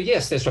 So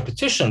yes, there's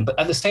repetition, but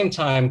at the same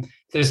time,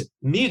 there's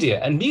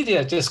media, and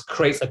media just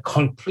creates a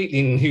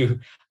completely new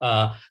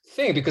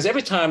thing, because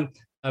every time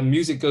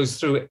music goes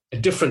through a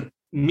different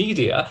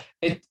media,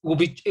 it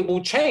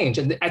will change,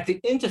 and at the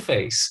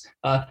interface,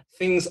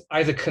 things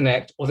either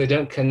connect or they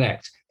don't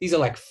connect. These are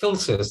like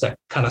filters that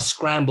kind of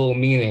scramble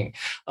meaning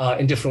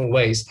in different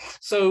ways.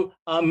 So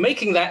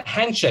making that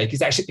handshake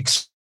is actually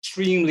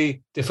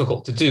extremely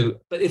difficult to do.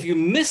 But if you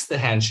miss the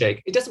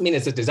handshake, it doesn't mean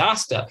it's a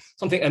disaster.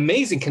 Something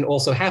amazing can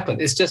also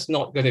happen. It's just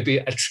not going to be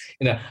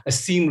a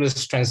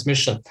seamless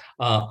transmission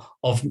of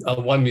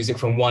one music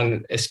from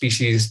one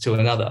species to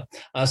another.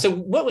 So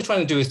what we're trying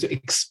to do is to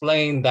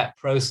explain that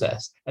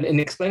process. And in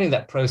explaining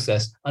that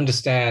process,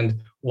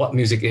 understand what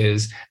music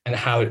is and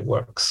how it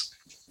works.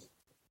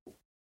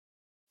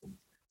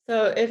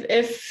 So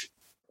if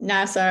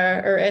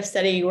NASA or if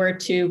SETI were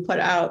to put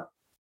out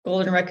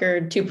Golden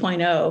Record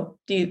 2.0,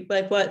 do you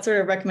what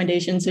sort of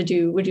recommendations would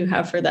you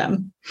have for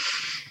them?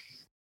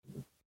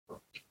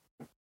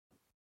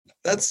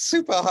 That's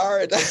super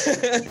hard.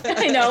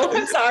 I know.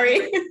 I'm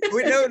sorry.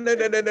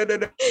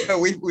 No.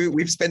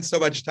 We've spent so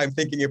much time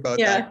thinking about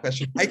that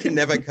question. I can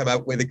never come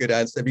up with a good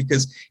answer,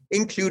 because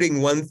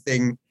including one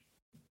thing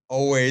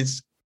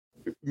always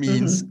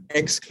means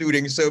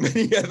excluding so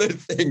many other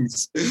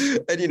things.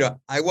 And,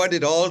 I want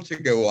it all to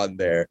go on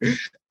there.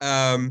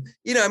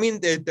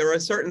 There are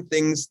certain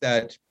things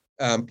that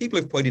people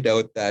have pointed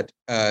out that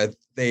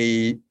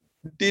they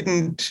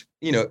didn't,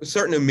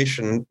 certain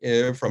omission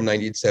from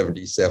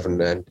 1977.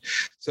 And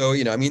so,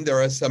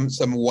 there are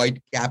some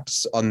white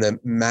gaps on the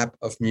map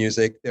of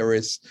music. There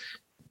is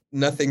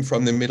nothing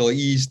from the Middle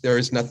East. There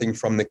is nothing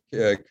from the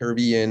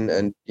Caribbean.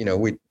 And,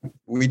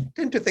 we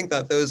tend to think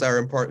that those are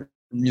important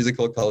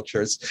musical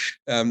cultures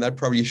that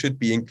probably should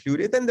be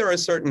included. Then there are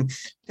certain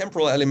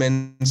temporal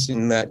elements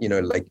in that,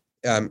 like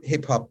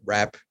hip hop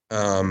rap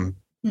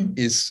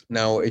is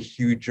now a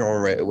huge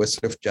genre. It was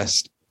sort of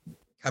just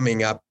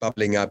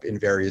bubbling up in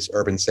various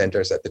urban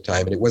centers at the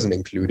time, and it wasn't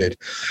included.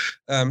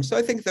 So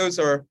I think those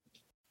are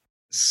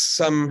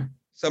some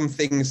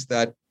things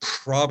that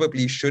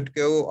probably should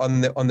go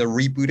on the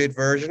rebooted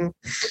version.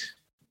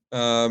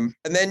 And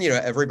then,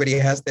 everybody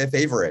has their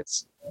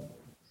favorites.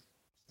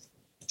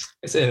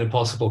 It's an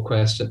impossible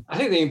question. I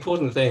think the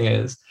important thing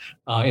is,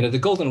 the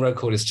Golden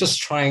Record is just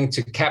trying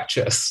to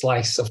capture a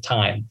slice of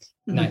time,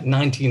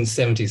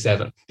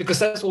 1977, because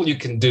that's all you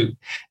can do.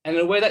 And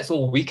in a way, that's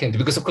all we can do,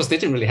 because, of course, they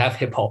didn't really have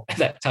hip hop at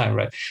that time,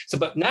 right? So,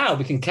 but now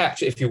we can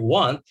capture, if you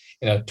want,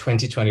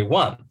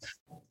 2021.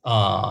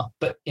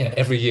 But,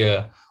 every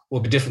year will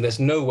be different. There's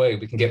no way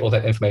we can get all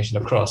that information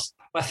across.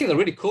 But I think the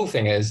really cool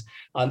thing is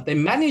they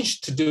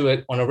managed to do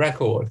it on a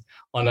record,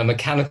 on a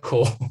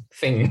mechanical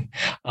thing.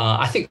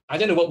 I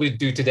don't know what we'd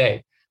do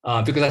today,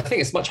 because I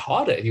think it's much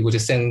harder if you were to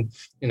send,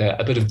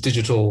 a bit of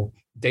digital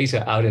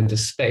data out into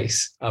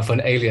space for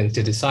an alien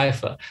to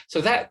decipher.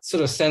 So that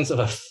sort of sense of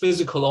a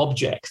physical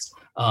object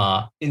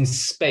in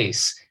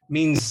space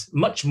means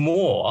much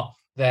more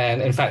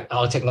than, in fact,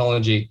 our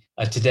technology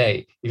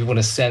today, if you want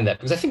to send that.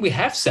 Because I think we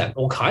have sent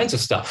all kinds of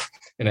stuff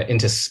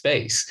into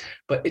space,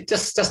 but it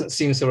just doesn't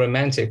seem so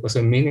romantic or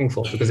so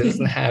meaningful because it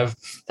doesn't have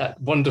that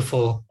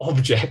wonderful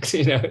object,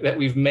 that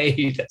we've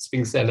made that's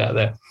being sent out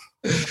there.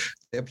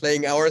 They're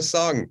playing our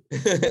song.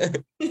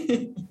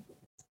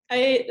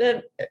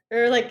 That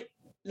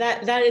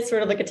is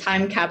sort of like a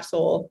time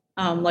capsule,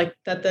 like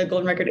that the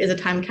golden record is a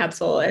time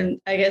capsule. And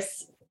I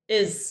guess,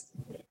 is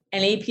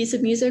any piece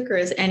of music or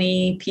is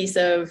any piece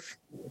of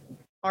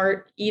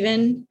art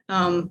even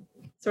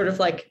sort of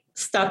like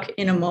stuck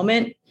in a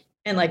moment?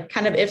 And like,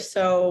 kind of, if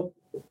so,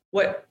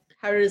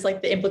 how does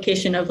like the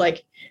implication of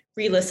like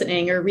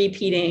re-listening or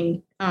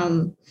repeating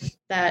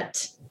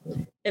that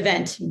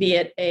event, be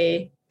it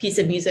a piece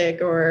of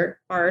music or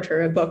art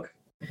or a book?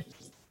 Does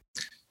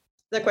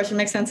that question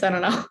make sense? I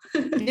don't know.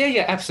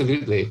 Yeah,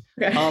 absolutely.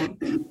 Okay.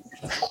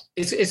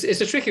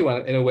 It's a tricky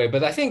one in a way,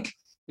 but I think,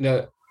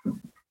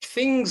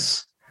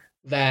 things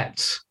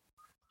that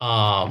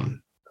artworks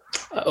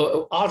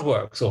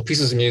or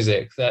pieces of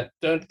music that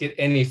don't get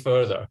any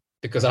further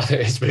because either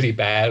it's really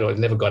bad or it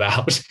never got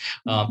out.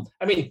 They're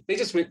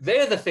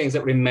the things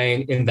that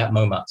remain in that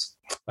moment.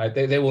 Right?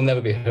 They will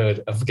never be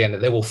heard of again.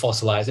 They will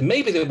fossilize, and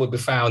maybe they will be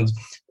found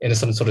in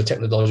some sort of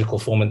technological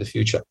form in the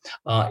future,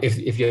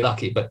 if you're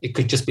lucky. But it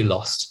could just be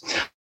lost.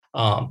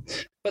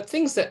 But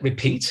things that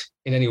repeat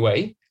in any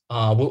way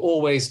will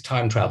always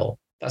time travel.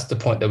 That's the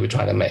point that we're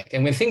trying to make.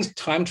 And when things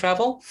time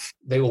travel,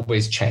 they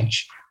always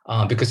change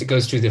because it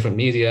goes through different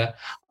media.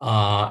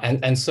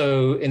 And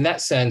so in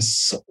that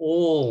sense,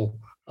 all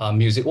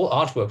music, all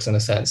artworks in a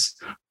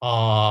sense,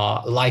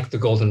 are like the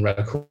golden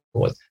record.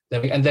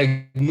 And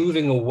they're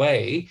moving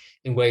away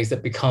in ways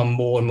that become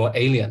more and more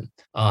alien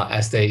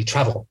as they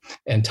travel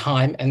in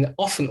time and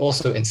often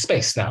also in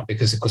space now,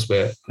 because of course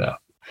we're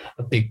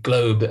a big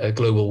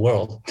global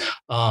world.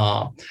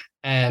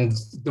 And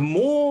the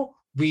more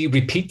we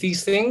repeat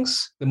these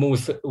things, the more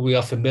we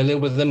are familiar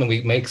with them and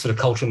we make sort of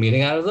cultural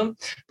meaning out of them.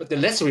 But the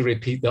less we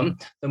repeat them,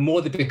 the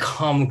more they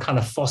become kind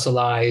of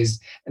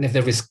fossilized. And if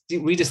they're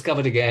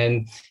rediscovered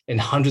again in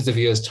hundreds of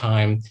years'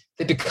 time,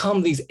 they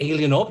become these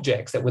alien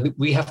objects that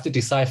we have to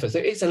decipher. So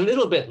it's a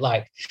little bit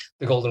like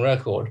the golden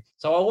record.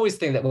 So I always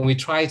think that when we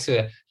try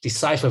to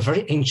decipher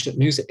very ancient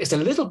music, it's a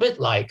little bit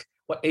like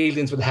what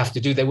aliens would have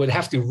to do. They would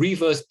have to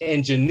reverse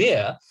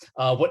engineer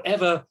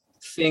whatever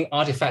thing,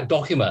 artifact,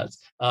 document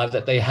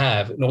that they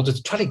have in order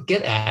to try to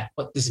get at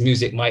what this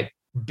music might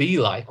be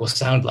like or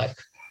sound like.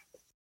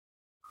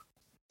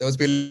 That was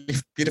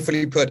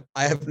beautifully put.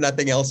 I have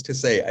nothing else to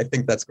say. I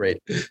think that's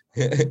great.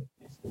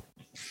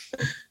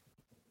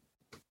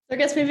 I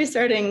guess maybe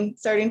starting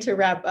to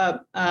wrap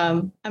up,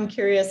 I'm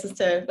curious as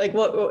to like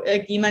what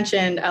like you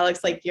mentioned,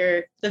 Alex, like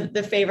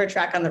the favorite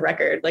track on the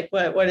record. Like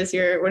what is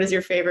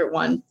your favorite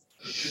one?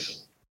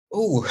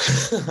 Oh,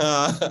 that's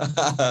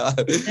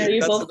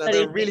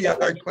another really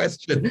hard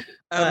question.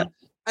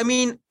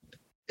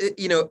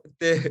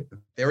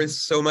 There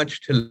is so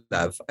much to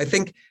love. I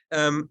think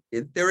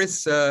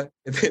there's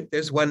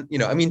one,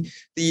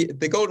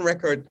 the golden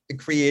record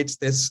creates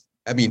this,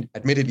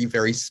 admittedly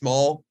very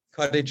small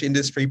cottage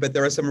industry, but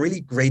there are some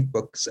really great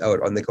books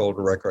out on the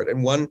golden record.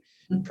 And one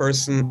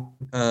person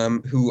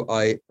who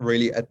I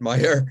really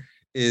admire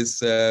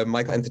is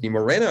Michael Anthony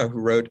Moreno,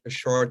 who wrote a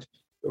short,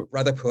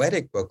 rather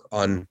poetic book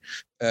on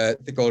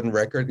the golden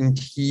record. And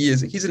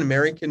he's an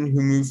American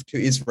who moved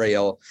to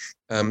Israel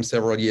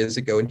several years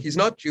ago, and he's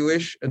not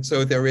Jewish. And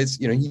so there is,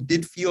 he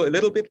did feel a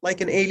little bit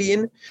like an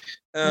alien.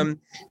 And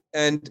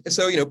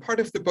so, part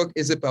of the book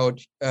is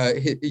about,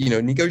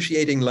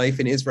 negotiating life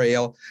in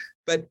Israel,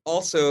 but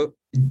also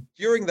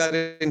during that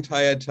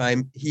entire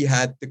time, he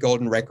had the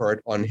golden record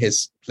on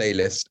his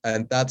playlist,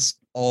 and that's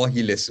all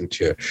he listened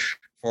to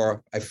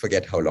for, I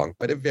forget how long,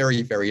 but a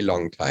very, very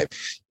long time.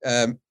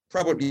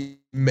 Probably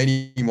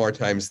many more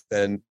times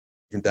than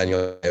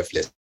Daniel have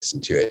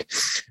listened to it.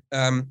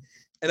 And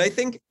I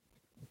think,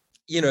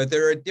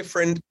 there are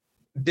different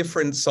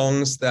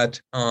songs that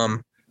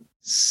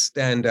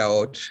stand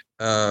out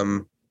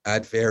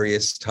at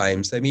various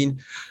times. I've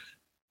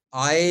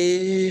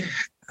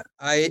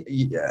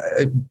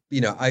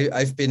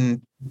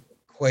been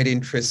quite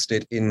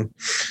interested in,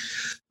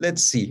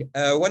 let's see,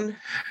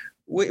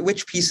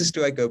 which pieces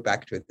do I go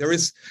back to? There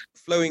is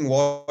Flowing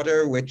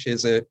Water, which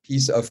is a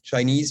piece of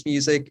Chinese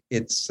music.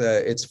 It's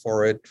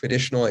for a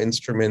traditional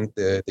instrument,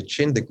 the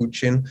qin, the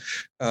guqin,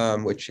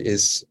 which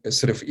is a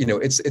sort of,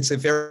 it's a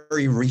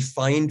very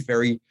refined,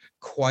 very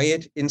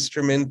quiet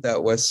instrument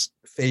that was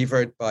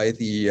favored by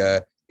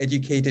the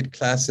educated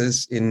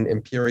classes in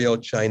imperial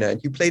China.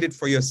 And you played it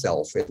for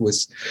yourself. It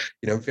was,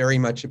 very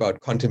much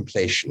about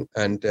contemplation.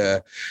 And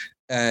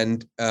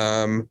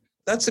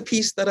that's a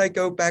piece that I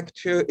go back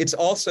to. It's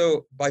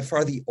also by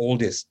far the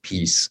oldest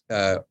piece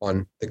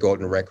on the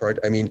golden record.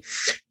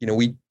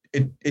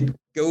 It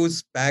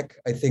goes back,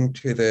 I think,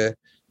 to the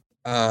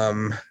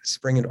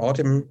spring and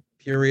autumn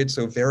period,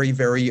 so very,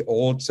 very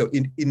old. So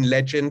in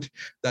legend,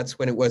 that's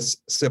when it was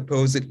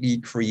supposedly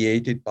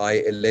created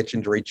by a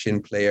legendary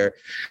chin player.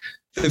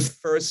 The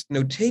first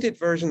notated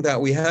version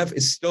that we have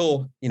is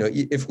still,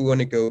 if we want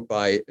to go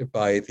by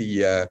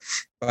the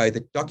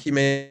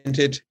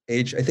documented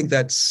age, I think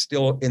that's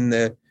still in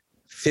the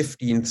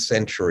 15th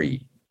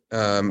century.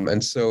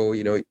 And so,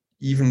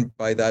 even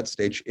by that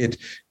stage, it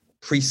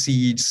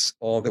precedes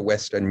all the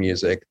Western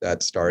music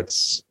that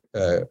starts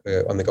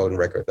on the Golden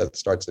Record, that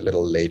starts a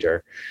little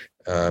later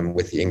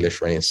with the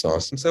English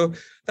Renaissance. And so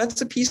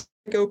that's a piece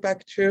I go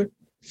back to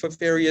for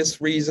various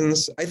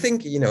reasons. I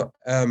think,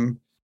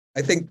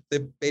 I think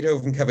the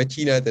Beethoven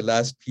Cavatina, the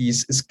last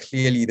piece, is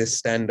clearly the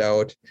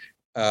standout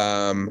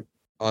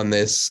on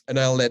this. And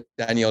I'll let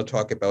Daniel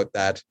talk about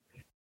that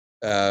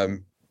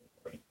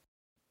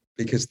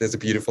because there's a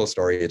beautiful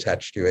story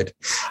attached to it.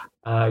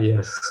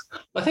 Yes.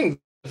 I think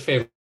the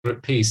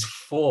favorite piece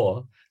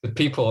for the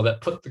people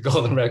that put the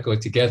Golden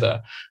Record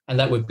together, and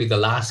that would be the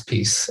last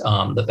piece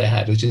that they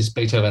had, which is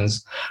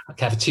Beethoven's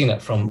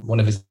Cavatina from one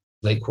of his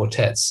late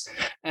quartets.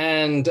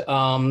 And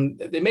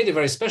they made it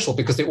very special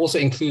because they also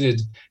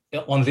included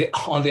on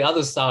the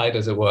other side,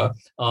 as it were,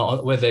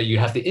 whether you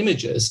have the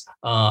images,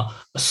 an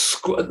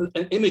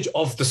image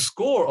of the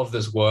score of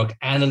this work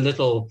and a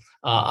little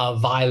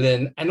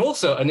violin, and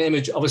also an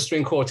image of a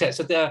string quartet.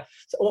 So they're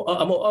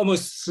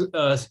almost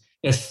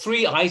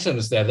three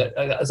items there that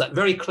are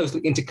very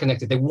closely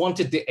interconnected. They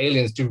wanted the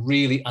aliens to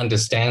really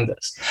understand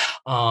this.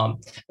 And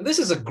this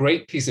is a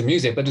great piece of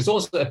music, but it's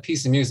also a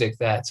piece of music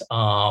that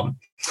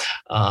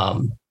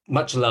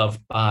much loved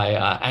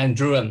by Anne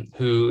Druin,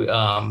 who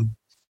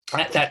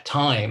at that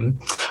time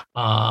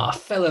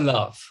fell in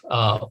love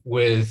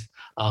with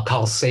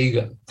Carl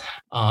Sagan.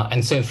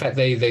 And so, in fact,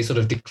 they sort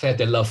of declared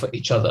their love for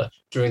each other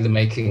during the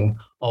making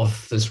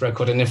of this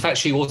record. And in fact,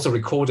 she also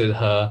recorded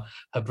her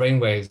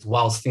brainwaves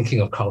whilst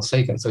thinking of Carl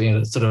Sagan.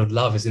 So, sort of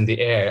love is in the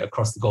air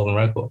across the Golden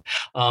Record.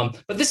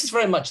 But this is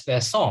very much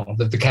their song,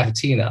 the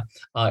Cavatina,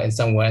 in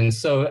some way. And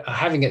so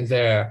having it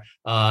there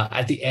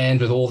at the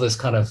end with all this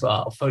kind of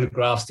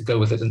photographs to go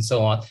with it and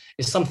so on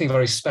is something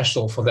very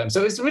special for them.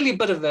 So it's really a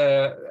bit of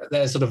their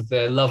sort of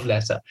their love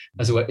letter,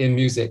 as it were, in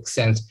music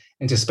sent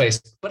into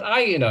space. But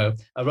I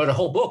wrote a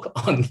whole book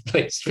on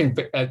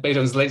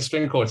Beethoven's late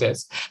string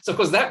quartets. So of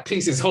course that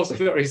piece is also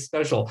very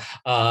special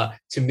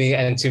to me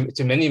and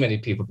to many, many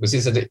people, because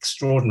it's an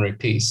extraordinary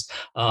piece.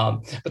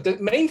 But the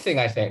main thing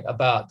I think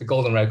about the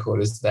Golden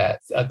Record is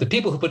that the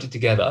people who put it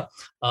together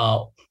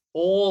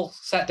all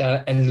sat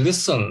down and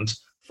listened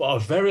for a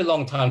very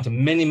long time to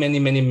many, many,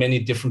 many, many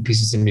different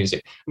pieces of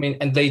music.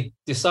 And they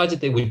decided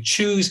they would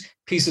choose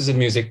pieces of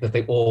music that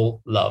they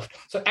all loved.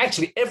 So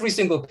actually every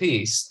single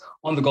piece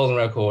on the Golden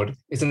Record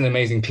is an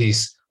amazing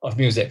piece of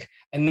music.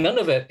 And none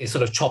of it is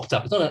sort of chopped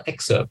up. It's not an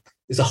excerpt.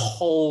 It's a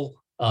whole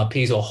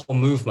piece or whole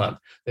movement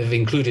they've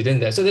included in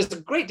there. So there's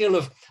a great deal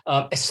of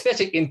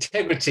aesthetic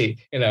integrity,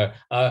 and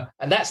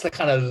that's the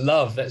kind of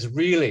love that's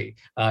really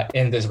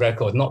in this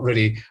record, not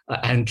really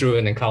Anne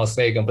Druin and Carl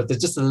Sagan, but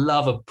there's just a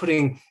love of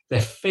putting their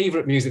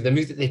favorite music, the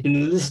music they've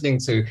been listening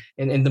to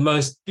in the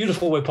most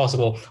beautiful way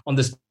possible on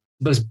this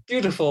most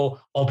beautiful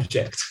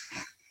object.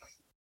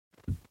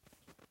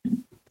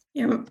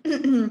 Yeah,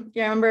 I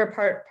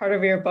remember part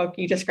of your book,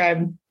 you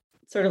described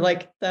sort of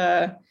like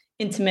the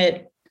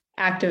intimate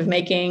act of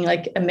making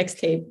like a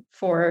mixtape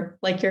for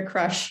like your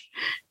crush.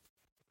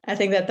 I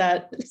think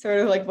that sort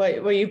of like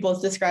what you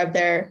both described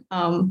there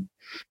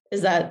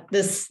is that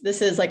this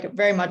is like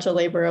very much a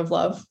labor of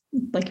love.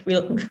 Like we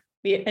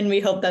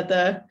hope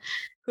that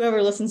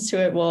whoever listens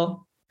to it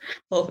will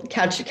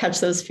catch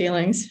those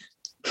feelings.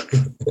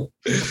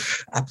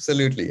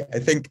 Absolutely. I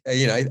think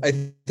I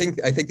think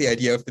the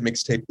idea of the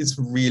mixtape is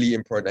really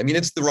important.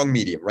 It's the wrong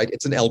medium, right?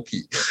 It's an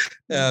LP,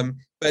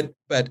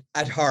 but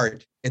at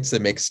heart it's a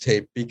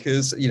mixtape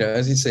because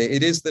as you say,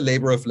 it is the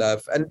labor of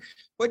love. And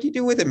what you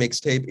do with a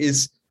mixtape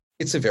is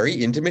it's a very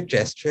intimate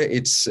gesture.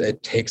 It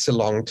takes a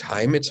long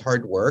time. It's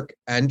hard work,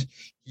 and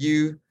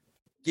you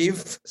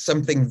give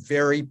something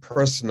very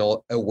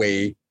personal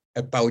away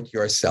about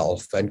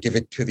yourself and give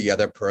it to the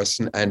other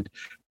person and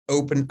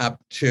open up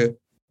to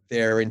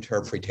their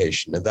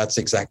interpretation. And that's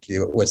exactly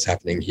what's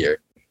happening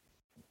here.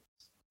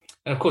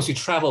 And of course, you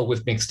travel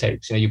with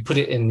mixtapes. You put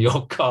it in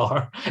your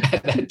car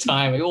at that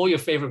time, all your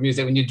favorite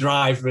music when you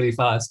drive really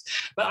fast.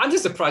 But I'm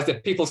just surprised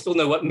that people still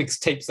know what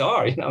mixtapes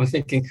are. I'm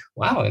thinking,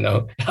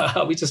 wow,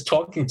 are we just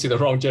talking to the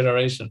wrong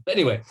generation? But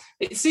anyway,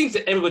 it seems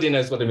that everybody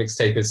knows what a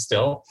mixtape is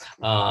still.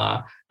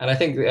 And I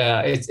think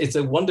it's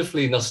a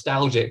wonderfully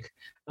nostalgic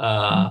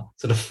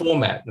sort of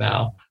format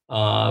now.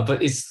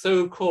 But it's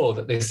so cool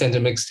that they send a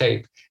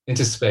mixtape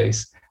into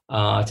space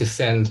to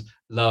send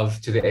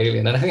love to the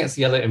alien. And I think that's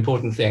the other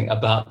important thing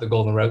about the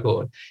Golden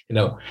Record.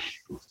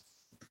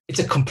 It's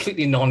a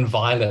completely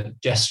non-violent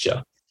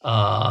gesture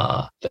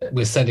that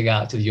we're sending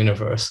out to the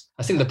universe.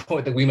 I think the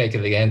point that we make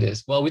at the end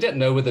is, well, we don't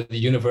know whether the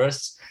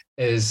universe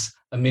is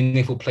a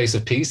meaningful place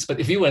of peace,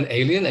 but if you were an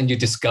alien and you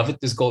discovered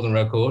this Golden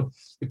Record,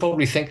 you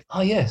probably think,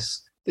 oh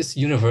yes, this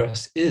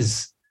universe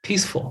is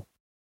peaceful.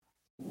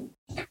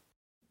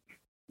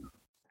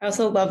 I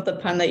also love the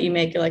pun that you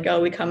make. You're like,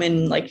 oh, we come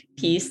in like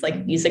peace,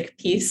 like music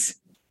piece.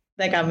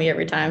 That got me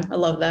every time. I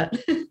love that.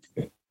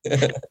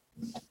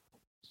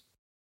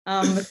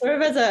 Sort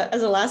of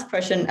as a last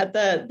question, at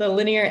the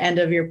linear end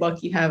of your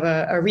book, you have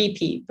a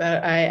repeat,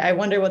 but I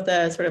wonder what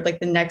the sort of like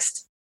the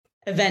next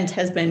event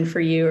has been for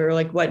you, or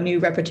like what new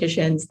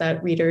repetitions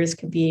that readers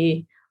could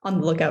be on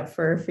the lookout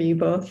for you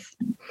both.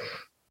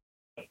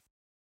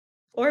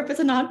 Or if it's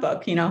a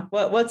non-book,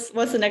 what's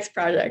the next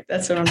project?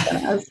 That's what I'm going to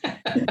ask.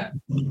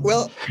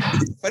 Well,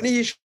 funny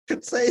you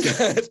should say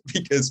that,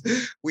 because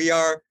we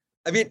are,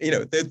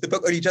 the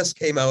book only just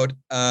came out,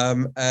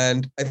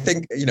 and I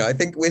think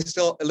we're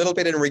still a little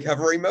bit in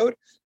recovery mode,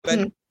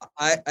 but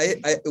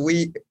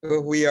we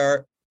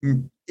are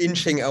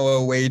inching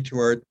our way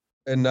toward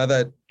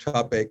another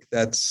topic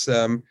that's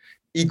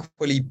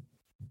equally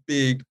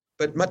big,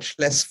 but much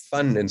less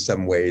fun in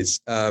some ways.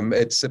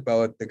 It's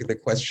about the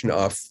question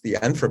of the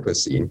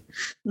Anthropocene,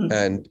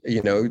 and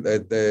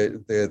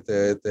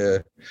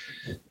the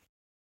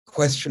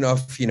question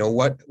of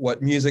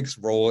what music's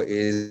role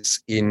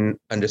is in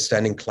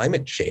understanding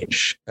climate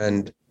change.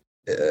 And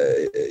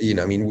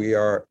we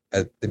are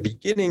at the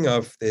beginning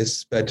of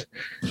this, but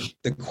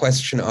the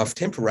question of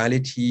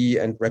temporality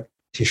and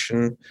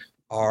repetition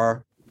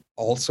are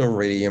also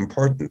really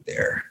important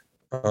there.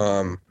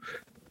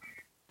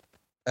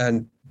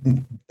 And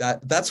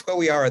that's where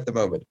we are at the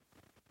moment.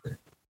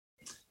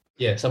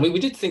 Yes, we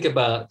did think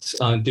about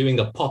doing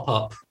a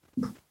pop-up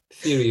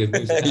theory of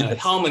music, Yes.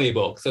 harmony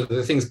book, so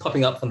the things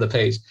popping up on the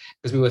page,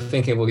 because we were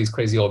thinking of all these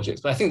crazy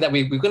objects. But I think that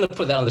we're going to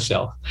put that on the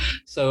shelf.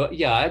 So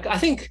yeah, I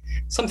think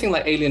something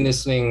like alien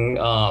listening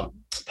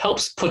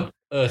helps put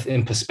Earth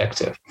in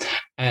perspective.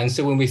 And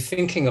so when we're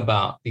thinking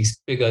about these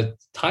bigger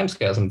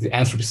timescales, and the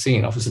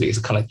Anthropocene obviously is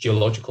a kind of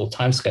geological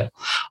timescale,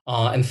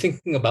 and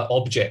thinking about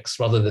objects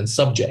rather than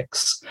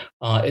subjects,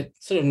 it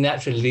sort of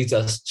naturally leads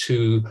us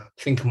to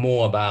think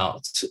more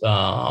about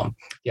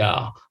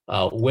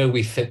where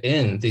we fit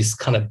in these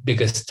kind of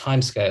biggest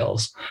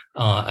timescales,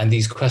 and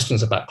these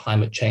questions about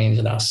climate change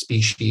and our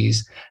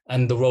species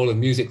and the role of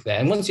music there.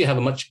 And once you have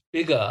a much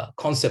bigger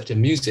concept of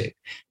music,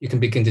 you can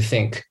begin to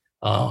think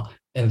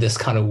in this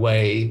kind of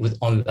way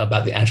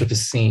about the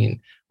Anthropocene.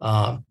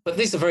 But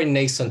these are very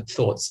nascent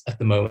thoughts at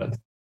the moment,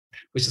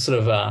 which is sort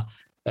of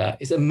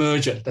is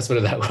emergent, let's put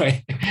it that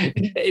way.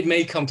 It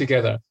may come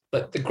together.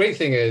 But the great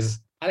thing is,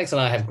 Alex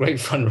and I have great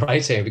fun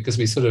writing, because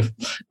we sort of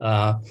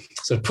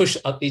push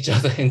up each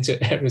other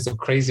into areas of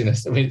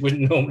craziness that we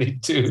wouldn't normally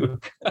do.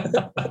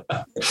 But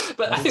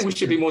I think we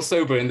should be more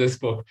sober in this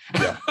book.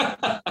 Yeah.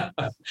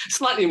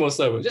 Slightly more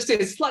sober, just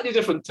a slightly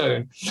different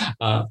tone.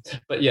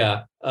 But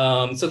yeah,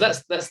 so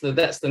that's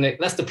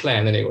the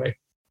plan anyway.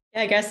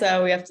 Yeah, I guess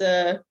we have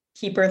to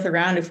keep Earth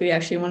around if we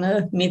actually want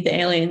to meet the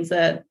aliens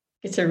that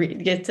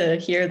get to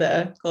hear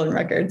the golden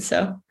record.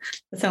 So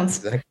that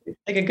sounds like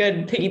a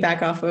good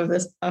piggyback off of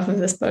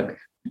this book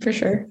for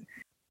sure.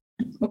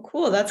 Well,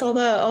 cool. That's all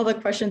the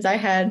questions I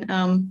had.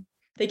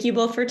 Thank you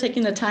both for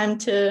taking the time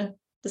to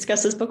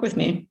discuss this book with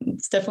me.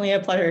 It's definitely a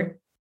pleasure.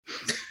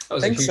 That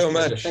was Thanks so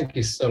much. Thank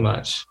you so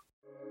much.